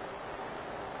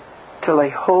to lay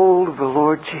hold of the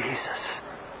Lord Jesus?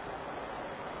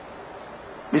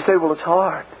 You say, well, it's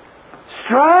hard.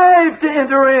 Strive to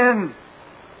enter in.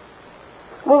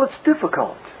 Well, it's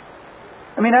difficult.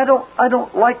 I mean, I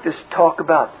don't like this talk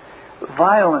about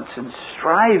violence and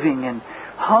striving and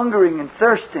hungering and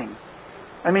thirsting.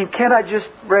 I mean, can't I just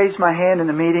raise my hand in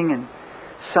the meeting and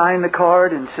sign the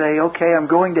card and say, okay, I'm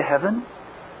going to heaven?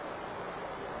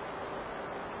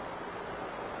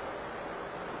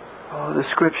 Oh, the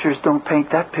Scriptures don't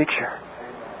paint that picture.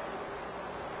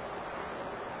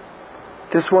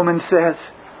 This woman says,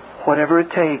 whatever it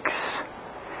takes.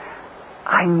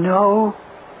 I know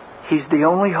He's the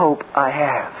only hope I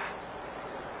have.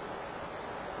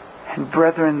 And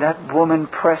brethren, that woman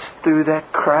pressed through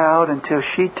that crowd until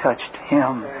she touched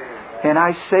Him. And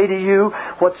I say to you,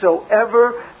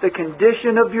 whatsoever the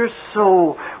condition of your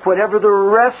soul, whatever the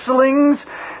wrestlings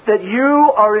that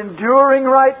you are enduring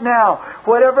right now,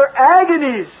 whatever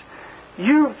agonies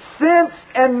you sense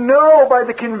and know by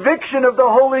the conviction of the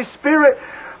Holy Spirit,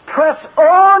 press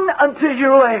on until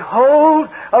you lay hold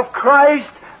of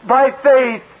Christ by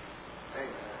faith.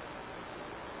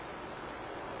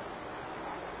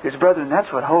 Because, brethren,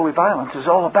 that's what holy violence is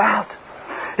all about.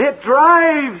 It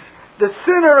drives the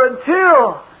sinner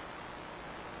until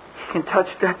he can touch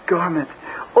that garment.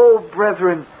 Oh,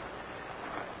 brethren,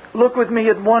 look with me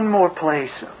at one more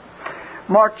place.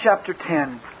 Mark chapter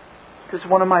 10. This is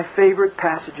one of my favorite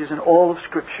passages in all of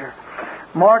Scripture.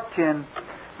 Mark 10,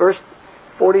 verse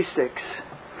 46.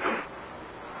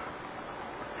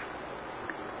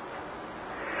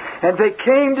 And they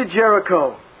came to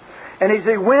Jericho. And as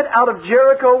they went out of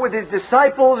Jericho with His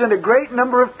disciples and a great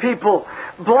number of people,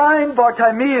 blind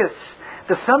Bartimaeus,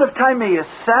 the son of Timaeus,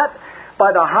 sat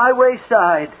by the highway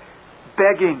side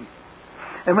begging.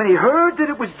 And when he heard that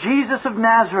it was Jesus of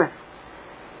Nazareth,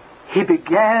 he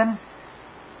began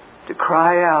to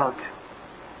cry out.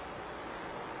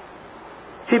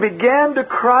 He began to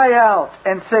cry out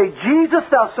and say, Jesus,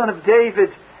 thou son of David,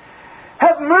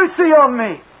 have mercy on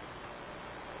me.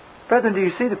 Brethren, do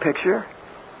you see the picture?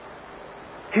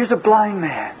 Here's a blind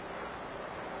man.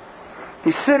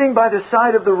 He's sitting by the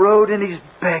side of the road and he's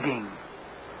begging.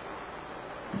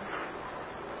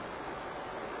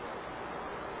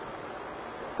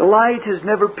 The light has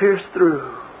never pierced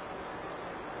through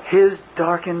his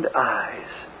darkened eyes.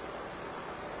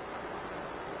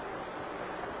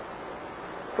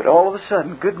 But all of a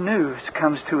sudden, good news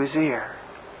comes to his ear.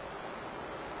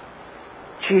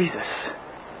 Jesus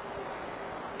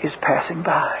is passing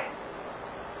by.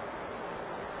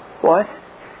 What?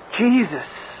 Jesus.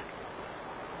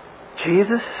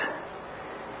 Jesus?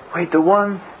 Wait, the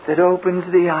one that opens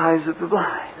the eyes of the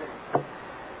blind.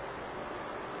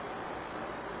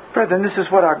 Brethren, this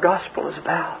is what our gospel is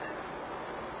about.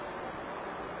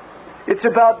 It's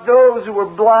about those who are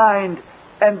blind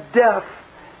and deaf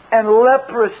and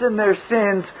leprous in their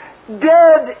sins,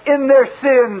 dead in their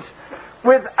sins,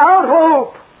 without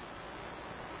hope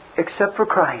except for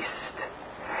Christ.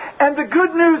 And the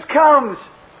good news comes.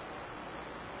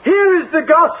 Here is the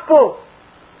gospel.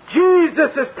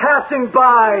 Jesus is passing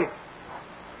by.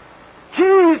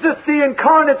 Jesus, the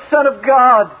incarnate Son of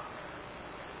God,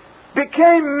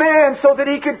 became man so that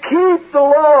He could keep the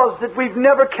laws that we've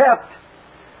never kept.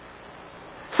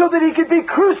 So that He could be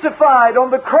crucified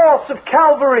on the cross of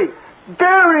Calvary,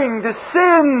 bearing the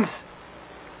sins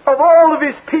of all of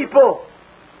His people.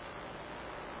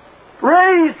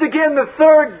 Raised again the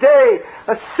third day,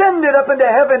 ascended up into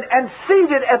heaven, and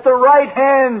seated at the right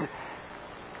hand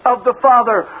of the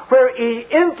Father, where He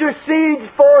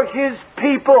intercedes for His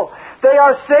people. They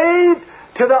are saved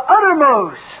to the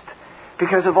uttermost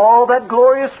because of all that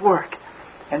glorious work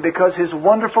and because His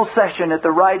wonderful session at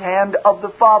the right hand of the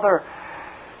Father.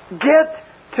 Get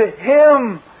to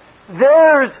Him.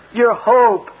 There's your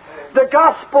hope. The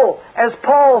gospel, as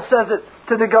Paul says it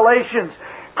to the Galatians,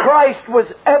 Christ was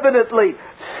evidently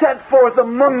set forth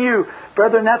among you.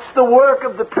 Brethren, that's the work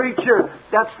of the preacher.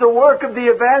 That's the work of the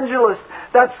evangelist.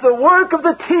 That's the work of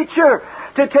the teacher,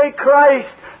 to take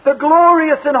Christ, the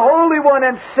glorious and holy one,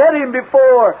 and set Him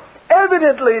before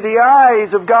evidently the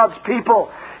eyes of God's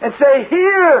people, and say,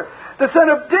 "Here, the Son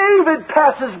of David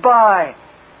passes by,"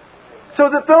 so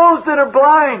that those that are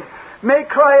blind may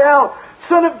cry out,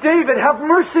 "Son of David, have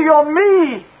mercy on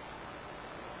me."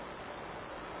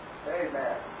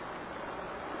 Amen.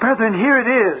 Brethren, here it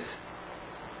is.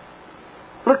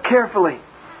 Look carefully.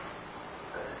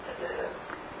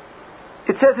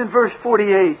 It says in verse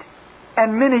 48,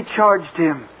 "And many charged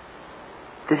Him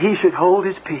that He should hold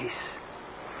His peace."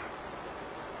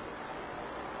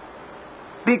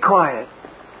 Be quiet,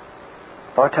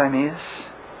 Bartimaeus.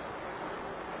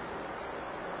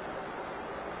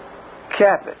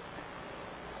 Cap it.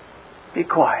 Be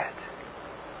quiet.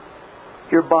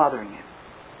 You're bothering Him.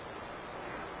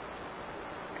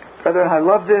 Brethren, I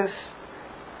love this.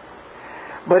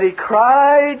 But he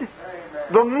cried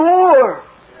the more,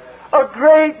 a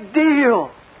great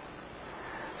deal,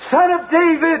 "Son of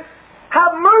David,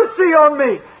 have mercy on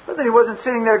me." But then he wasn't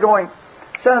sitting there going,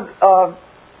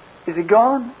 is he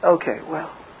gone? Okay, well,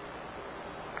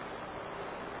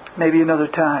 maybe another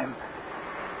time.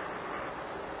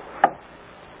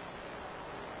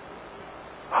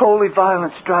 Holy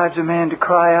violence drives a man to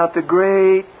cry out the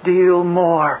great deal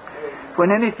more. When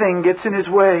anything gets in his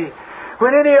way,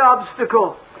 when any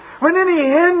obstacle, when any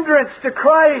hindrance to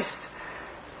Christ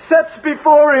sets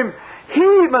before him,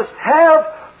 he must have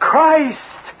Christ.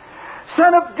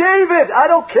 "Son of David," I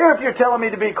don't care if you're telling me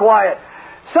to be quiet.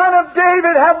 "Son of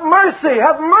David, have mercy,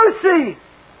 have mercy."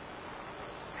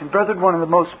 And brethren, one of the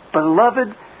most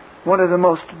beloved, one of the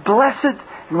most blessed,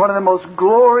 and one of the most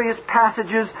glorious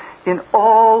passages in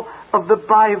all of the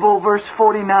Bible, verse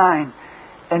 49.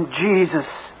 "And Jesus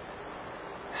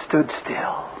stood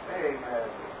still." Amen.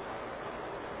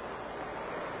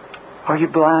 Are you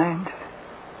blind?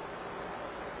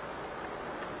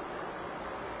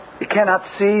 You cannot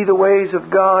see the ways of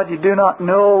God. You do not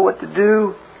know what to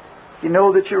do. You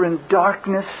know that you're in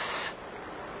darkness.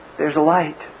 There's a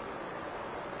light.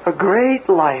 A great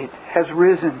light has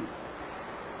risen.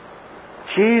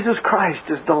 Jesus Christ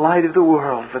is the light of the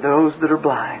world for those that are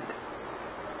blind.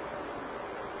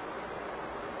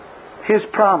 His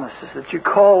promise is that you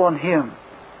call on Him,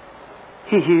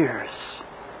 He hears.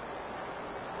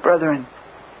 Brethren,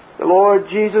 the Lord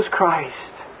Jesus Christ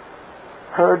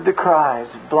heard the cries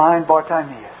of blind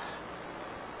Bartimaeus,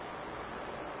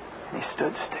 and He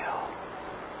stood still.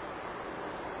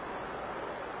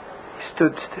 He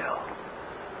stood still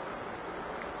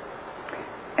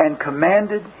and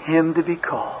commanded him to be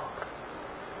called.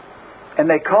 And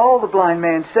they called the blind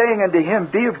man, saying unto him,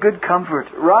 "Be of good comfort,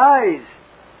 rise,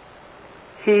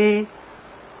 He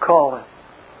calleth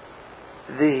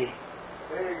thee."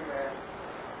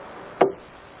 Amen.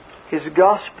 His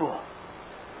gospel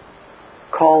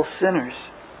calls sinners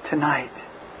tonight.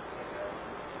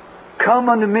 "Come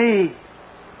unto me,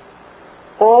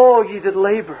 all ye that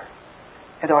labor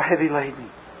and are heavy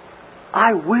laden.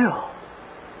 I will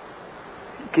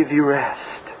give you rest."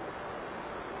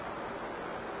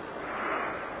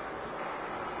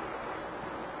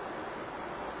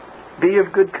 Be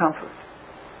of good comfort.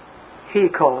 He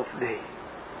calleth thee.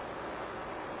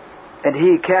 And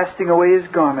he, casting away his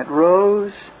garment,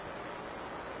 rose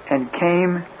and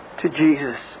came to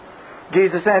Jesus.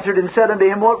 Jesus answered and said unto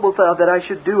him, "What wilt thou that I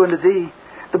should do unto thee?"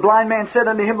 The blind man said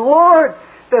unto him, "Lord,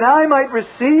 that I might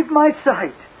receive my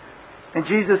sight." And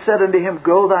Jesus said unto him,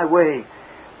 "Go thy way,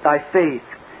 thy faith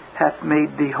hath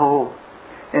made thee whole."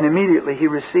 And immediately he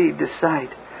received his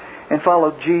sight and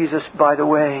followed Jesus by the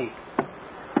way.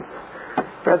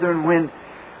 Brethren,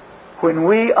 when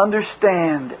we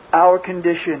understand our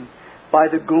condition by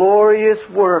the glorious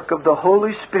work of the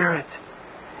Holy Spirit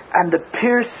and the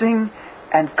piercing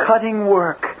and cutting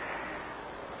work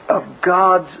of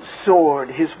God's sword,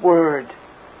 His Word,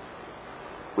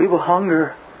 we will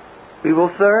hunger, we will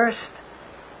thirst,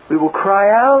 we will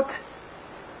cry out,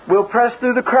 we'll press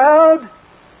through the crowd,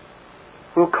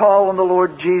 we'll call on the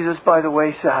Lord Jesus by the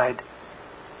wayside,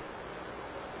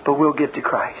 but we'll get to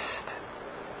Christ,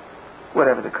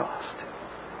 whatever the cost.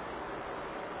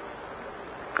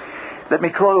 Let me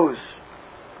close,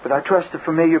 but I trust a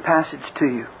familiar passage to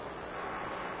you.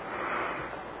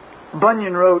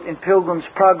 Bunyan wrote in Pilgrim's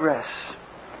Progress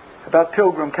about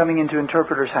Pilgrim coming into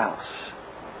Interpreter's house.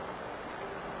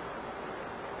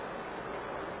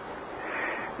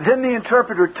 Then the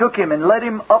interpreter took him and led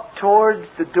him up towards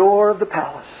the door of the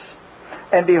palace.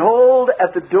 And behold,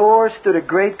 at the door stood a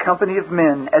great company of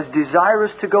men, as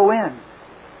desirous to go in.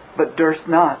 but durst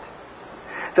not.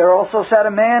 There also sat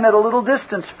a man at a little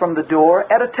distance from the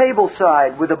door, at a table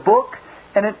side, with a book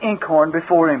and an inkhorn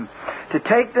before him, to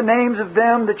take the names of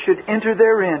them that should enter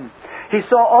therein. He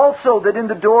saw also that in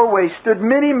the doorway stood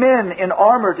many men in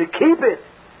armor to keep it,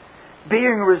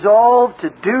 being resolved to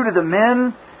do to the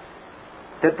men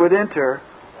that would enter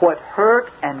what hurt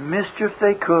and mischief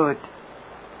they could.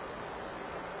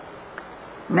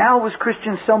 Now was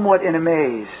Christian somewhat in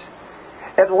amaze.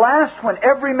 At last, when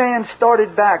every man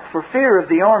started back for fear of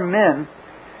the armed men,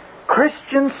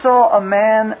 Christian saw a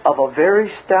man of a very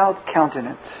stout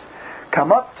countenance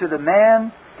come up to the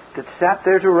man that sat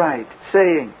there to write,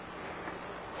 saying,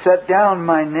 Set down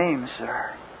my name,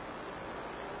 sir.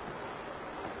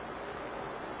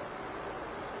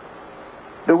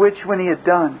 The which when he had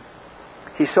done,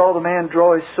 he saw the man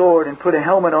draw his sword and put a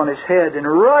helmet on his head and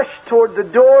rush toward the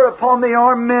door upon the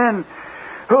armed men,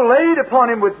 who laid upon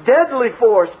him with deadly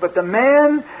force. But the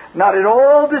man, not at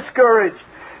all discouraged,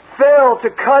 fell to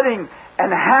cutting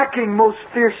and hacking most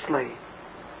fiercely.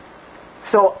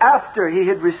 So after he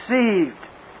had received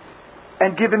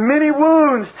and given many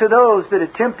wounds to those that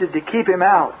attempted to keep him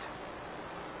out,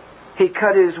 he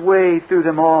cut his way through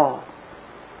them all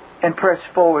and pressed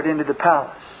forward into the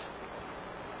palace.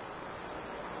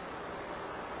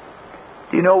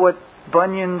 Do you know what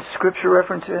Bunyan's scripture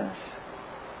reference is?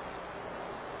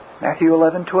 Matthew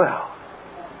 11:12.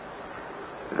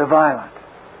 The violent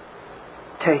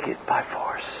take it by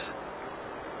force.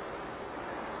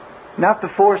 Not the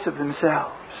force of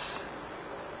themselves,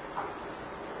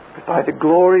 but by the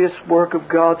glorious work of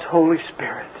God's Holy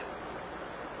Spirit,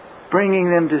 bringing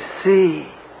them to see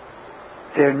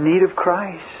their need of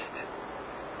Christ,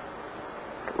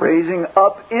 raising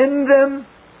up in them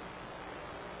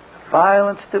the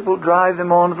violence that will drive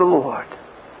them on to the Lord,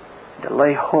 and to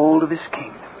lay hold of His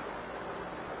kingdom.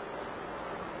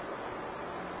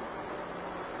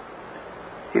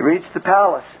 He reached the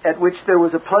palace, at which there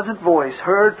was a pleasant voice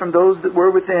heard from those that were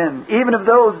within, even of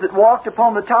those that walked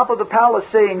upon the top of the palace,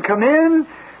 saying, Come in,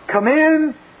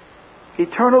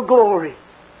 eternal glory,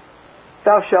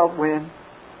 thou shalt win.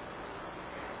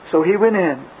 So he went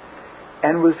in,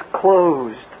 and was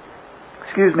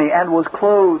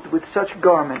clothed with such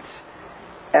garments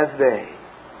as they.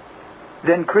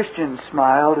 Then Christian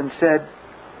smiled and said,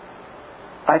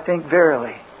 I think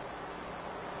verily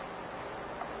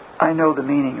I know the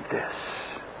meaning of this.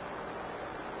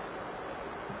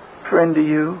 Friend, do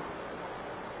you?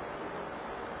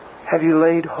 Have you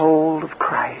laid hold of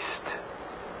Christ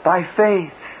by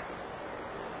faith?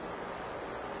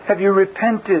 Have you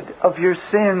repented of your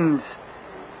sins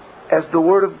as the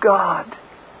Word of God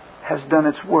has done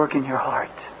its work in your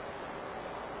heart?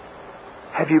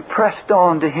 Have you pressed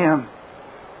on to Him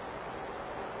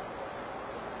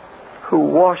who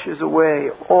washes away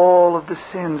all of the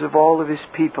sins of all of His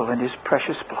people in His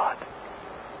precious blood?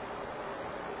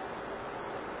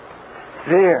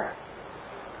 There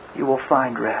you will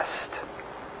find rest.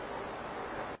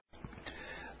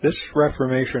 This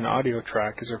Reformation audio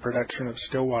track is a production of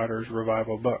Still Waters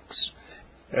Revival Books.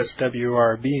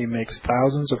 SWRB makes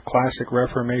thousands of classic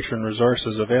Reformation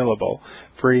resources available,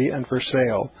 free and for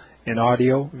sale, in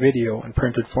audio, video, and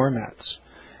printed formats.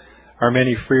 Our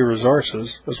many free resources,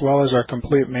 as well as our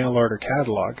complete mail-order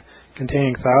catalog,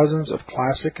 containing thousands of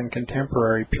classic and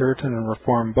contemporary Puritan and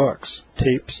Reformed books,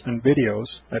 tapes, and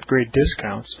videos at great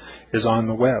discounts, is on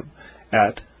the web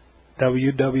at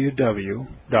www.swrb.com.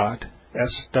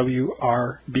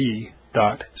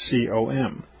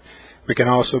 We can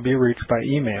also be reached by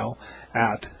email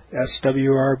at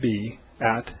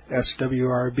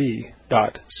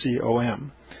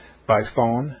swrb@swrb.com, by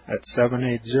phone at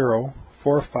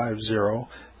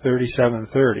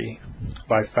 780-450-3730,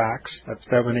 by fax at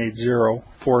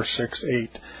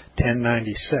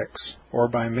 780-468-1096, or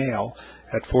by mail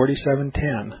at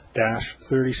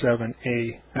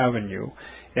 4710-37A Avenue,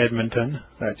 Edmonton,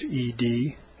 that's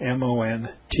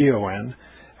Edmonton,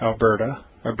 Alberta,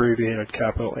 abbreviated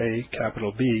capital A,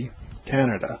 capital B,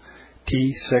 Canada,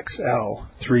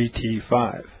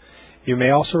 T6L3T5. You may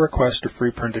also request a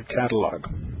free printed catalog.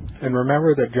 And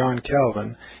remember that John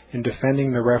Calvin, in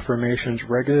defending the Reformation's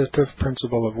regulative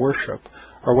principle of worship,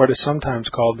 or what is sometimes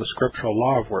called the scriptural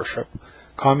law of worship,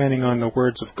 commenting on the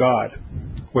words of God,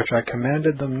 which I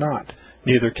commanded them not,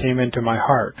 neither came into my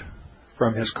heart,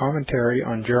 from his commentary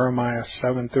on Jeremiah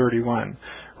 7:31,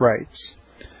 writes,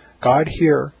 God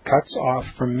here cuts off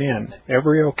from men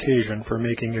every occasion for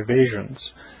making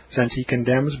evasions, since he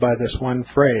condemns by this one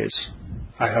phrase,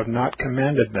 I have not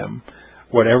commanded them,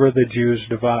 whatever the Jews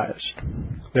devised.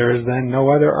 There is then no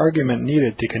other argument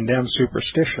needed to condemn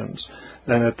superstitions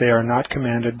than that they are not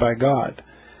commanded by God.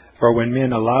 For when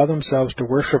men allow themselves to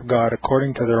worship God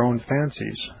according to their own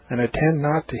fancies, and attend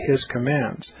not to His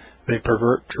commands, they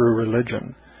pervert true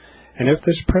religion. And if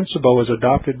this principle is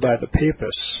adopted by the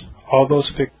Papists, all those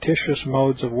fictitious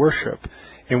modes of worship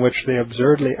in which they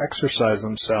absurdly exercise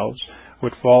themselves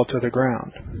would fall to the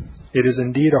ground. It is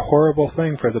indeed a horrible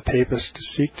thing for the Papists to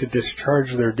seek to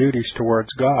discharge their duties towards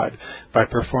God by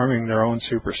performing their own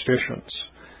superstitions.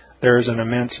 There is an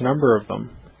immense number of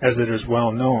them, as it is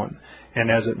well known, and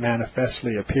as it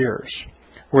manifestly appears.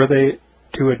 Were they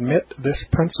to admit this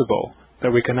principle,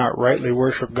 that we cannot rightly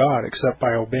worship God except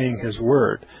by obeying His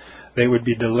word, they would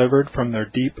be delivered from their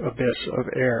deep abyss of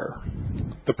error.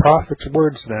 The prophet's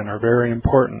words, then, are very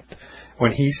important,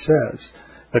 when he says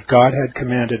that God had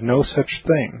commanded no such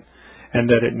thing, and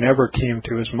that it never came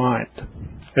to his mind,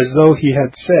 as though he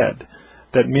had said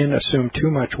that men assume too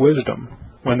much wisdom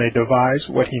when they devise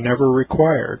what He never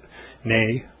required,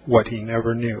 nay, what He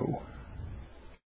never knew.